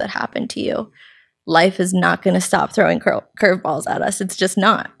things that happen to you, life is not going to stop throwing curveballs at us. It's just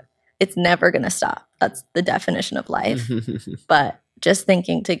not. It's never going to stop. That's the definition of life. But just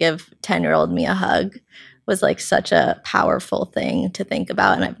thinking to give 10-year-old me a hug was like such a powerful thing to think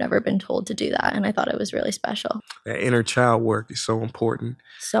about. And I've never been told to do that. And I thought it was really special. That inner child work is so important.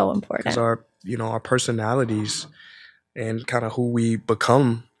 So important. Because our personalities and kind of who we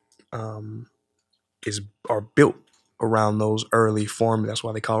become are built around those early that's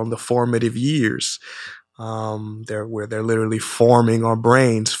why they call them the formative years. They're literally forming our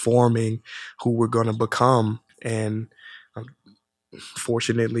brains, forming who we're going to become. And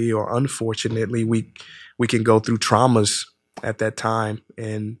fortunately or unfortunately, we can go through traumas at that time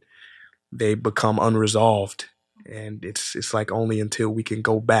and they become unresolved. And it's like only until we can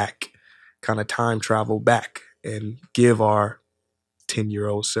go back, kind of time travel back and give our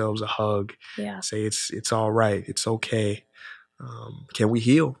 10-year-old selves a hug. Yeah. Say it's all right. It's okay. Can we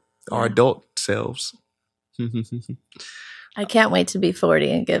heal our adult selves? I can't wait to be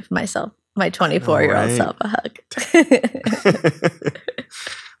 40 and give myself, my 24-year-old self, a hug.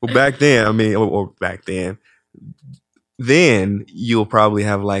 Well, back then, I mean, or back then you'll probably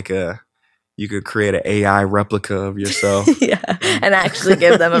have you could create an AI replica of yourself. And actually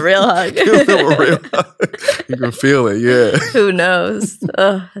give them a real hug. Give them a real hug. You can feel it, yeah. Who knows?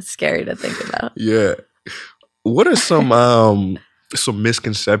 Oh, it's scary to think about. Yeah. What are some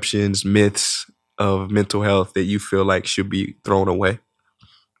misconceptions, myths of mental health that you feel like should be thrown away?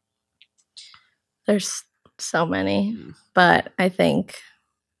 There's so many, but I think,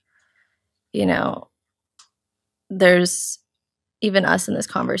 there's even us in this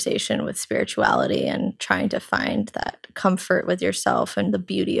conversation with spirituality and trying to find that comfort with yourself and the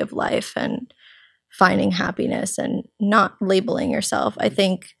beauty of life and finding happiness and not labeling yourself. I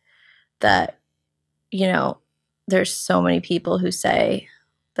think that, there's so many people who say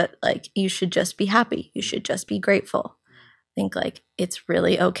that, like, you should just be happy. You should just be grateful. I think, like, it's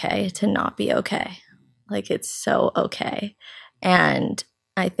really okay to not be okay. Like, it's so okay. And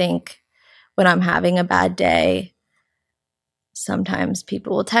I think when I'm having a bad day, sometimes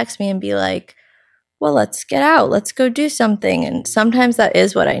people will text me and be like, well, let's get out. Let's go do something. And sometimes that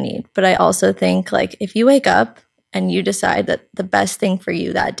is what I need. But I also think, like, if you wake up and you decide that the best thing for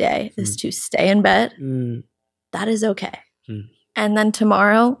you that day is to stay in bed, that is okay. And then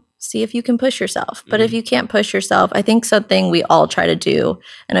tomorrow, see if you can push yourself. But if you can't push yourself, I think something we all try to do,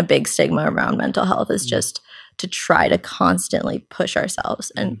 and a big stigma around mental health, is just to try to constantly push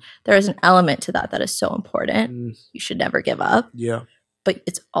ourselves. And there is an element to that is so important. You should never give up. Yeah. But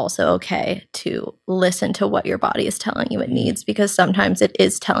it's also okay to listen to what your body is telling you it needs, because sometimes it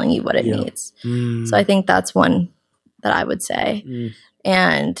is telling you what it needs. So I think that's one that I would say.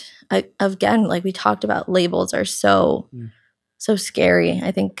 And again, like we talked about, labels are so scary.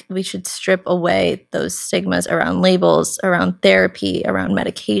 I think we should strip away those stigmas around labels, around therapy, around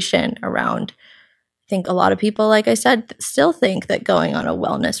medication, around, I think a lot of people, like I said, still think that going on a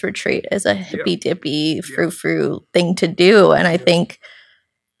wellness retreat is a hippy-dippy, frou-frou thing to do. And I think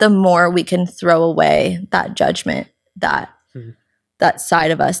the more we can throw away that judgment, that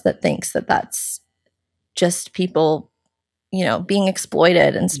side of us that thinks that that's just people, being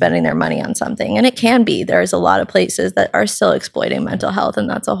exploited and spending their money on something. And it can be. There's a lot of places that are still exploiting mental health, and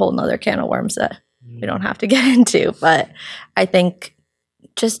that's a whole nother can of worms that we don't have to get into. But I think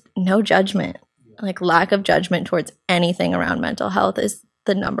just no judgment, like lack of judgment towards anything around mental health, is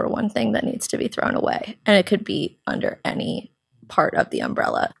the number one thing that needs to be thrown away. And it could be under any part of the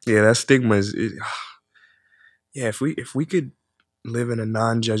umbrella. Yeah, that stigma is if we could live in a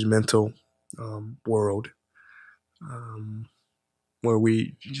non-judgmental world, where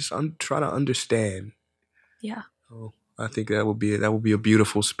we just try to understand. Yeah. So I think that would be a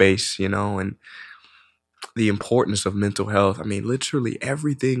beautiful space, and the importance of mental health. I mean, literally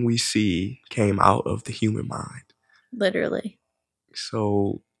everything we see came out of the human mind. Literally.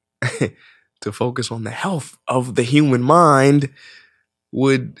 So to focus on the health of the human mind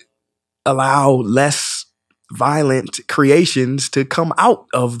would allow less violent creations to come out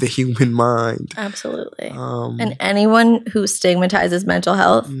of the human mind. Absolutely. And anyone who stigmatizes mental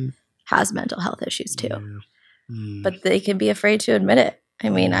health has mental health issues too. But they can be afraid to admit it. I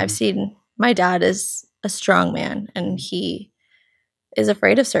mean, I've seen, my dad is a strong man, and he is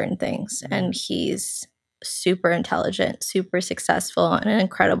afraid of certain things, and he's super intelligent, super successful, and an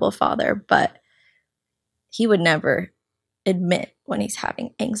incredible father, but he would never admit when he's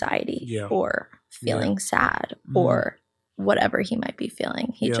having anxiety or feeling sad or whatever he might be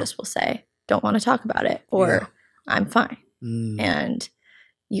feeling. He just will say, don't want to talk about it, or I'm fine. And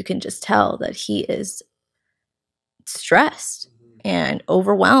you can just tell that he is stressed and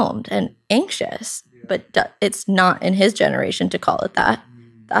overwhelmed and anxious, but it's not in his generation to call it that.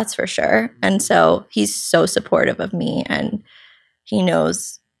 That's for sure. And so he's so supportive of me, and he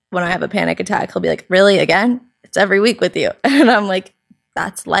knows when I have a panic attack, he'll be like, really, again? It's every week with you. And I'm like,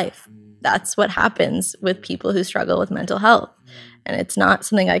 that's life. That's what happens with people who struggle with mental health. And it's not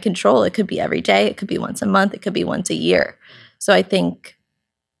something I control. It could be every day. It could be once a month. It could be once a year. So I think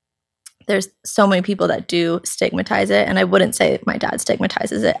there's so many people that do stigmatize it. And I wouldn't say my dad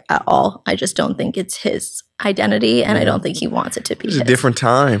stigmatizes it at all. I just don't think it's his identity. And I don't think he wants it to be It's his. a different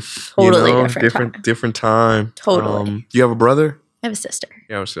time. Totally different time. Totally. Do you have a brother? I have a sister.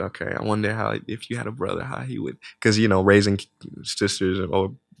 Yeah, okay. I wonder if you had a brother, how he would, because raising sisters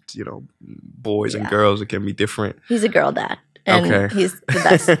or boys and girls, it can be different. He's a girl dad. And he's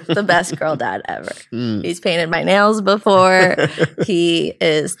the best girl dad ever. He's painted my nails before. He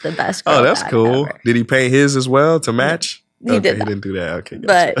is the best girl dad. Oh, that's cool. Ever. Did he paint his as well to match? He did. He didn't do that. Okay,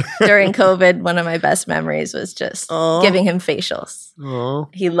 gotcha. But during COVID, one of my best memories was just giving him facials.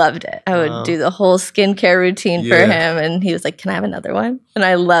 He loved it. I would do the whole skincare routine for him, and he was like, "Can I have another one?" And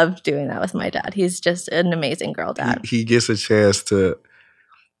I loved doing that with my dad. He's just an amazing girl dad. He gets a chance to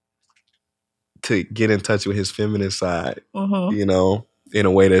get in touch with his feminine side, in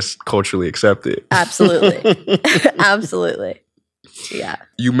a way that's culturally accepted. Absolutely, absolutely. Yeah.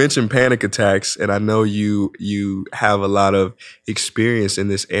 You mentioned panic attacks, and I know you have a lot of experience in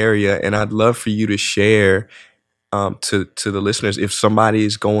this area, and I'd love for you to share to the listeners, if somebody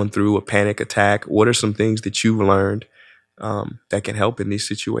is going through a panic attack, what are some things that you've learned that can help in these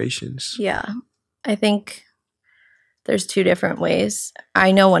situations? Yeah. I think there's two different ways.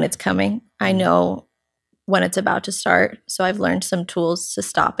 I know when it's coming. I know when it's about to start. So I've learned some tools to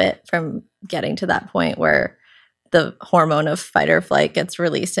stop it from getting to that point where the hormone of fight or flight gets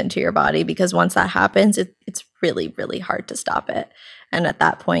released into your body, because once that happens, it's really, really hard to stop it. And at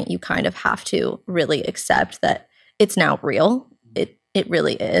that point, you kind of have to really accept that it's now real. It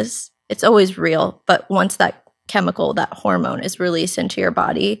really is. It's always real. But once that chemical, that hormone is released into your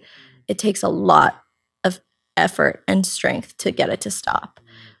body, it takes a lot of effort and strength to get it to stop.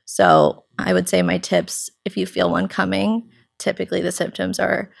 So I would say my tips, if you feel one coming, typically the symptoms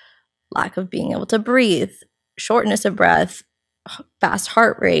are lack of being able to breathe, shortness of breath, fast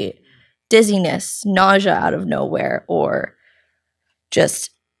heart rate, dizziness, nausea out of nowhere, or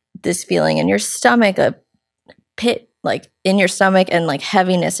just this feeling in your stomach, a pit like in your stomach, and like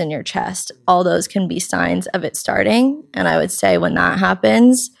heaviness in your chest. All those can be signs of it starting. And I would say when that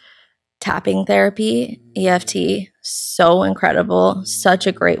happens, tapping therapy, EFT, so incredible, such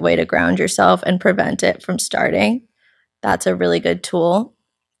a great way to ground yourself and prevent it from starting. That's a really good tool.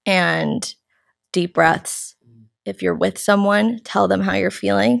 And deep breaths. If you're with someone, tell them how you're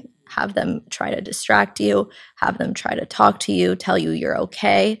feeling. Have them try to distract you. Have them try to talk to you, tell you you're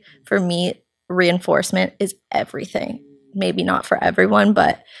okay. For me, reinforcement is everything. Maybe not for everyone,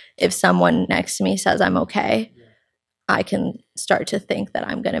 but if someone next to me says I'm okay, I can start to think that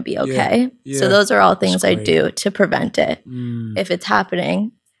I'm going to be okay. Yeah. So those are all things I do to prevent it. If it's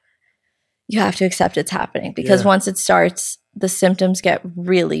happening, you have to accept it's happening, because once it starts, the symptoms get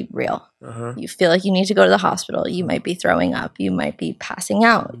really real. You feel like you need to go to the hospital. You might be throwing up. You might be passing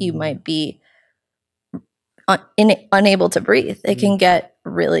out. You might be unable to breathe. It can get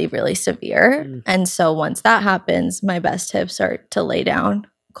really, really severe. And so once that happens, my best tips are to lay down,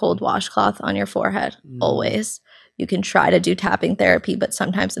 cold washcloth on your forehead, always. You can try to do tapping therapy, but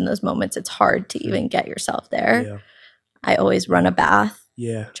sometimes in those moments, it's hard to even get yourself there. Yeah. I always run a bath.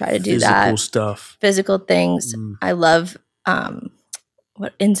 Yeah. Try to do that. Physical stuff. Physical things. I love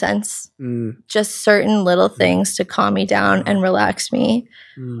incense. Just certain little things to calm me down and relax me.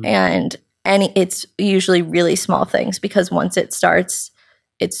 And it's usually really small things, because once it starts,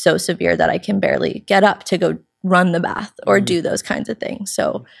 it's so severe that I can barely get up to go run the bath or do those kinds of things.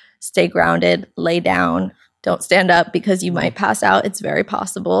 So stay grounded, lay down. Don't stand up because you might pass out. It's very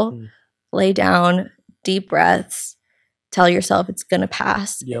possible. Lay down, deep breaths. Tell yourself it's going to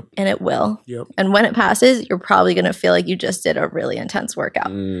pass, and it will. And when it passes, you're probably going to feel like you just did a really intense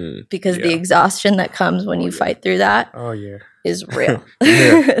workout, because the exhaustion that comes when you fight through that is real.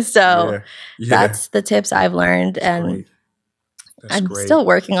 So that's the tips I've learned. And I'm still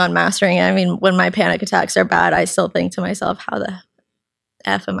working on mastering it. I mean, when my panic attacks are bad, I still think to myself, how the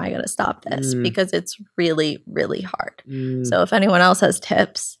F am I going to stop this? Because it's really, really hard. So if anyone else has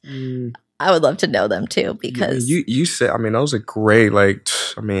tips, I would love to know them too, because you said, I mean, those are great. Like,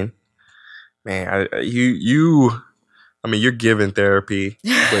 I mean, man, you're giving therapy,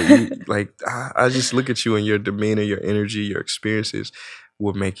 but I just look at you and your demeanor, your energy, your experiences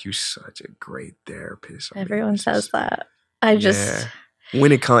will make you such a great therapist. Everyone says that. I just,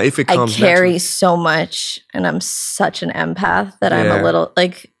 when it comes, if it comes, I carry so much, and I'm such an empath that I'm a little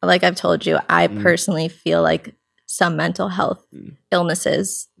like I've told you, I personally feel like some mental health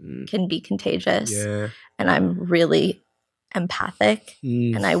illnesses can be contagious. And I'm really empathic,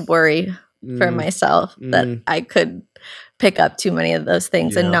 and I worry for myself that I could pick up too many of those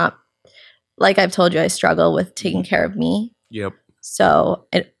things and not, like I've told you, I struggle with taking care of me. So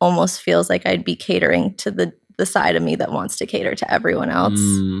it almost feels like I'd be catering to the side of me that wants to cater to everyone else.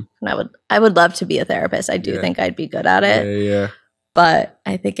 And I would love to be a therapist. I do think I'd be good at it. But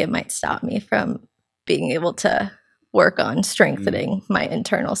I think it might stop me from being able to work on strengthening my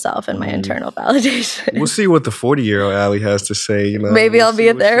internal self and my internal validation. We'll see what the 40-year-old Allie has to say. You know, maybe I'll be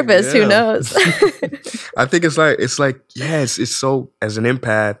a therapist. Who knows? I think it's like it's so, as an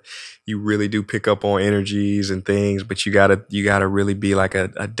empath, you really do pick up on energies and things, but you gotta really be like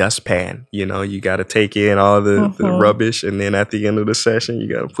a dustpan. You know, you gotta take in all the rubbish, and then at the end of the session, you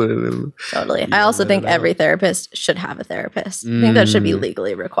gotta put it in. Totally. I also think every therapist should have a therapist. I think that should be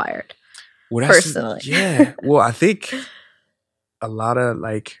legally required. Well, personally. Yeah. Well, I think a lot of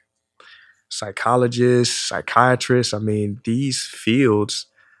like psychologists, psychiatrists, I mean, these fields,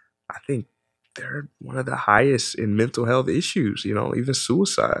 I think they're one of the highest in mental health issues, you know, even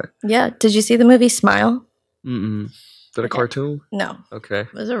suicide. Yeah. Did you see the movie Smile? Is that a cartoon? No. Okay.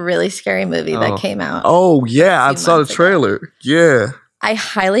 It was a really scary movie that came out. Oh, yeah. I saw the trailer. Ago. Yeah. I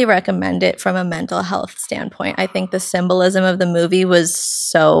highly recommend it from a mental health standpoint. I think the symbolism of the movie was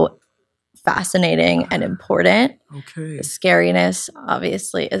so fascinating and important. Okay. The scariness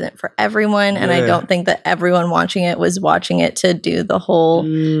obviously isn't for everyone, and I don't think that everyone watching it was watching it to do the whole,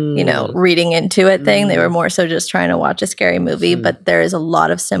 you know, reading into it thing. They were more so just trying to watch a scary movie, but there is a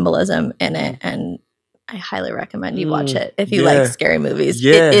lot of symbolism in it, and I highly recommend you watch it if you like scary movies.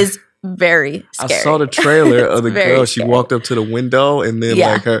 It is very scary. I saw the trailer of the girl. She walked up to the window and then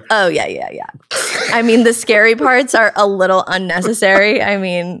like her. Oh, yeah. I mean, the scary parts are a little unnecessary. I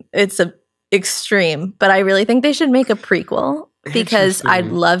mean, it's a extreme, but I really think they should make a prequel because I'd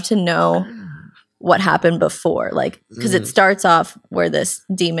love to know what happened before, like, because it starts off where this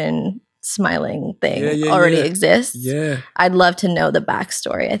demon smiling thing already exists. I'd love to know the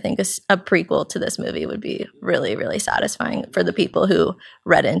backstory. I think a prequel to this movie would be really, really satisfying for the people who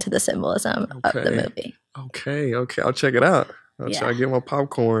read into the symbolism of the movie. Okay, I'll check it out. I'll try to get my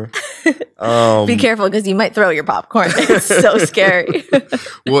popcorn. Be careful because you might throw your popcorn. It's so scary.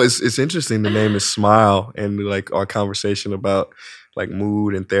 Well, it's interesting. The name is Smile, and like our conversation about like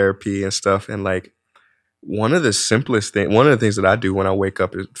mood and therapy and stuff. And like one of the things that I do when I wake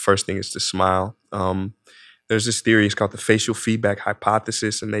up, is first thing is to smile. There's this theory, it's called the facial feedback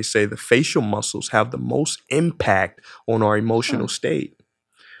hypothesis, and they say the facial muscles have the most impact on our emotional state.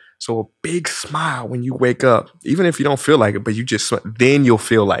 So a big smile when you wake up, even if you don't feel like it, but you just, then you'll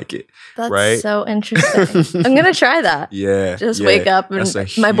feel like it. That's right? So interesting. I'm going to try that. Just wake up and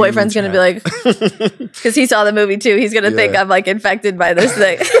my boyfriend's going to be like, because he saw the movie too, he's going to think I'm like infected by this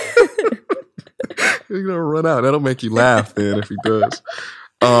thing. He's going to run out. That'll make you laugh then if he does.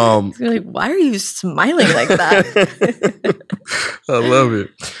 He's like, why are you smiling like that? I love it.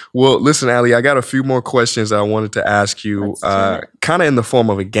 Well, listen, Allie, I got a few more questions I wanted to ask you, kind of in the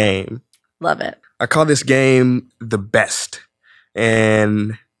form of a game. Love it. I call this game The Best.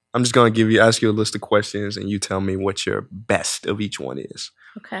 And I'm just going to ask you a list of questions, and you tell me what your best of each one is.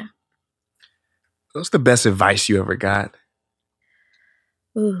 Okay. What's the best advice you ever got?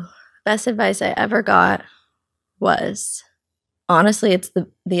 Ooh, best advice I ever got was... honestly, it's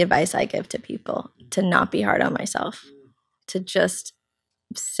the advice I give to people, to not be hard on myself, to just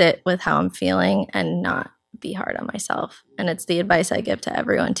sit with how I'm feeling and not be hard on myself. And it's the advice I give to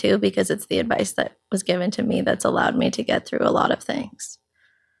everyone too, because it's the advice that was given to me that's allowed me to get through a lot of things.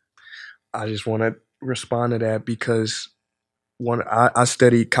 I just want to respond to that because I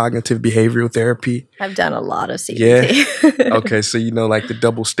studied cognitive behavioral therapy. I've done a lot of CBT. Yeah. Okay, so you know, like the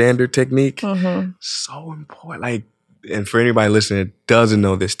double standard technique, so important. Like, and for anybody listening that doesn't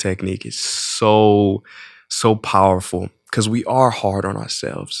know this technique, it's so powerful because we are hard on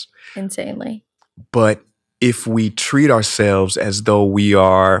ourselves. Insanely. But if we treat ourselves as though we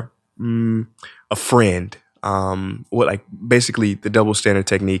are a friend, basically the double standard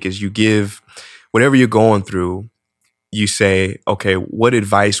technique is you give whatever you're going through, you say, okay, what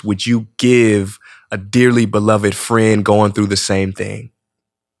advice would you give a dearly beloved friend going through the same thing?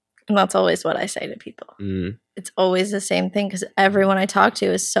 And that's always what I say to people. It's always the same thing because everyone I talk to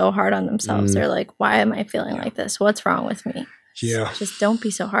is so hard on themselves. They're like, why am I feeling like this? What's wrong with me? Yeah. Just don't be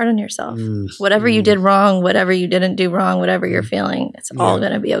so hard on yourself. Whatever you did wrong, whatever you didn't do wrong, whatever you're feeling, it's all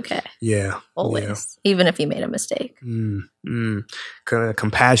going to be okay. Yeah. Always. Even if you made a mistake. Kind of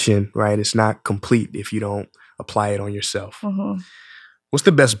compassion, right? It's not complete if you don't apply it on yourself. What's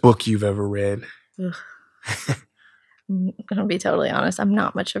the best book you've ever read? I'm going to be totally honest. I'm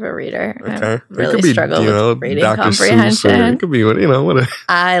not much of a reader. Okay. I really struggle with reading Dr. comprehension. It could be, whatever.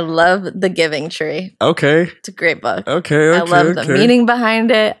 I love The Giving Tree. Okay. It's a great book. Okay. I love the meaning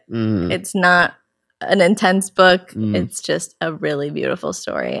behind it. It's not an intense book. It's just a really beautiful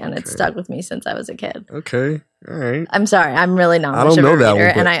story, and it's stuck with me since I was a kid. Okay. All right. I'm sorry. I'm really not much of a reader,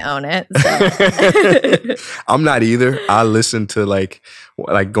 and I own it. So. I'm not either. I listen to like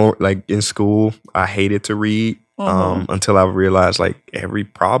in school, I hated to read. until I realized like every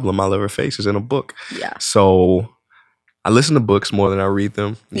problem I'll ever face is in a book. Yeah. So I listen to books more than I read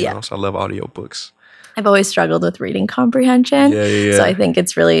them. You know, so I love audiobooks. I've always struggled with reading comprehension. Yeah. So I think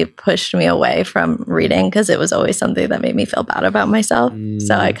it's really pushed me away from reading because it was always something that made me feel bad about myself.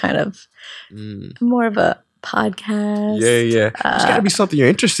 So I kind of more of a podcast. Yeah. There's got to be something you're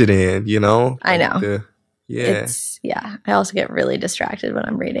interested in, you know? I know. Yeah. I also get really distracted when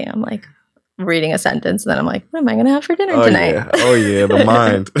I'm reading. I'm like reading a sentence and then I'm like, what am I going to have for dinner tonight? Oh, yeah. The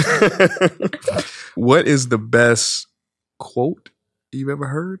mind. What is the best quote you've ever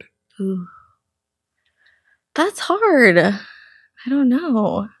heard? Ooh. That's hard. I don't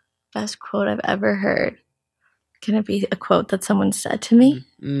know. Best quote I've ever heard. Can it be a quote that someone said to me?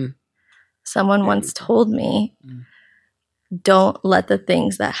 Someone once told me, don't let the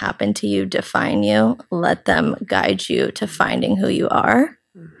things that happen to you define you. Let them guide you to finding who you are.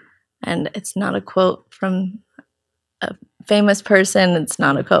 And it's not a quote from a famous person. It's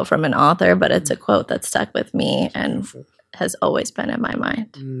not a quote from an author, but it's a quote that stuck with me and has always been in my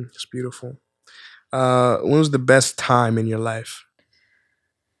mind. It's beautiful. When was the best time in your life?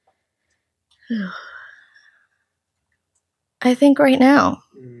 I think right now.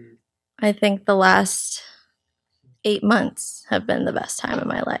 I think the last 8 months have been the best time of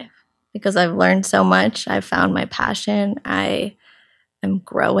my life because I've learned so much. I've found my passion. I am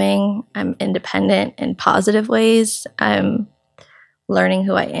growing. I'm independent in positive ways. I'm learning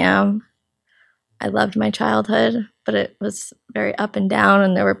who I am. I loved my childhood, but it was very up and down,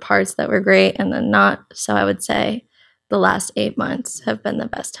 and there were parts that were great and then not. So I would say the last 8 months have been the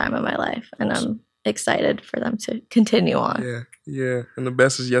best time of my life, and I'm excited for them to continue on. Yeah. And the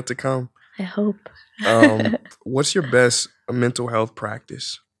best is yet to come. I hope. What's your best mental health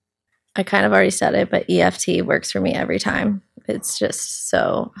practice? I kind of already said it, but EFT works for me every time. It's just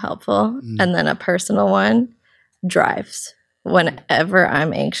so helpful. And then a personal one, drives. Whenever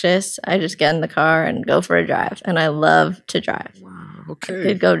I'm anxious, I just get in the car and go for a drive. And I love to drive. Wow, okay. I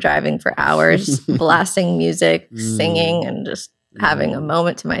could go driving for hours, blasting music, singing, and just having a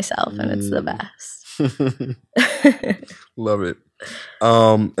moment to myself. And it's the best. Love it.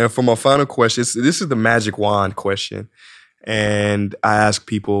 And for my final question, this is the magic wand question. And I ask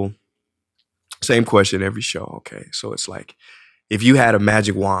people, same question every show. Okay. So it's like, if you had a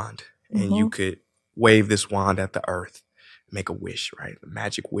magic wand and you could wave this wand at the earth, make a wish, right? A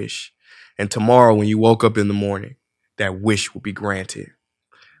magic wish. And tomorrow when you woke up in the morning, that wish will be granted.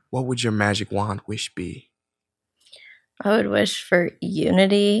 What would your magic wand wish be? I would wish for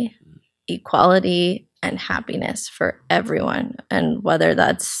unity, equality, and happiness for everyone. And whether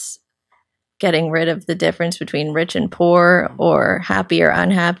that's getting rid of the difference between rich and poor or happy or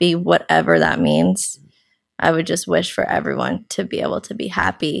unhappy, whatever that means, I would just wish for everyone to be able to be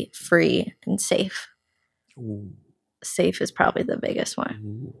happy, free, and safe. Ooh. Safe is probably the biggest one.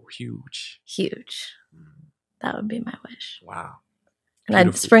 Ooh, huge. That would be my wish. Wow. And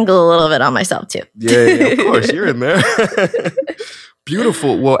I'd sprinkle a little bit on myself too. Yeah, of course. You're in there.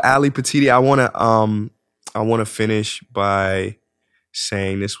 Beautiful. Well, Ali Petiti, I wanna finish by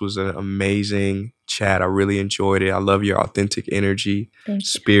saying this was an amazing chat. I really enjoyed it. I love your authentic energy,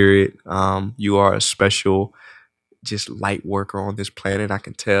 spirit. You are a special just light worker on this planet. I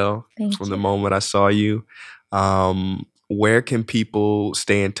can tell from the moment I saw you. Where can people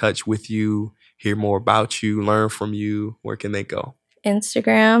stay in touch with you, hear more about you, learn from you? Where can they go?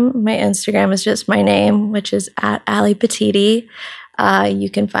 Instagram. My Instagram is just my name, which is at Ali Petiti. You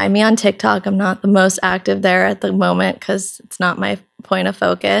can find me on TikTok. I'm not the most active there at the moment because it's not my point of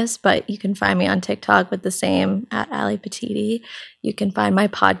focus, but you can find me on TikTok with the same at Ali Petiti. You can find my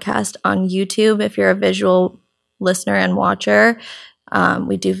podcast on YouTube if you're a visual listener and watcher.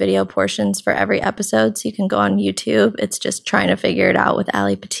 We do video portions for every episode, so you can go on YouTube. It's just trying to figure it out with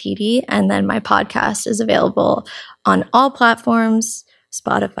Ali Petiti. And then my podcast is available on all platforms,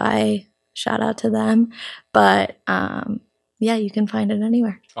 Spotify, shout out to them. But yeah, you can find it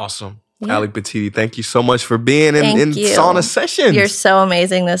anywhere. Awesome. Yeah. Ali Petiti, thank you so much for being in Sauna Sessions. You're so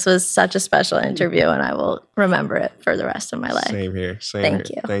amazing. This was such a special interview, and I will remember it for the rest of my life. Same here. Thank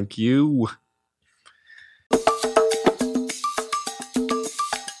you. Thank you.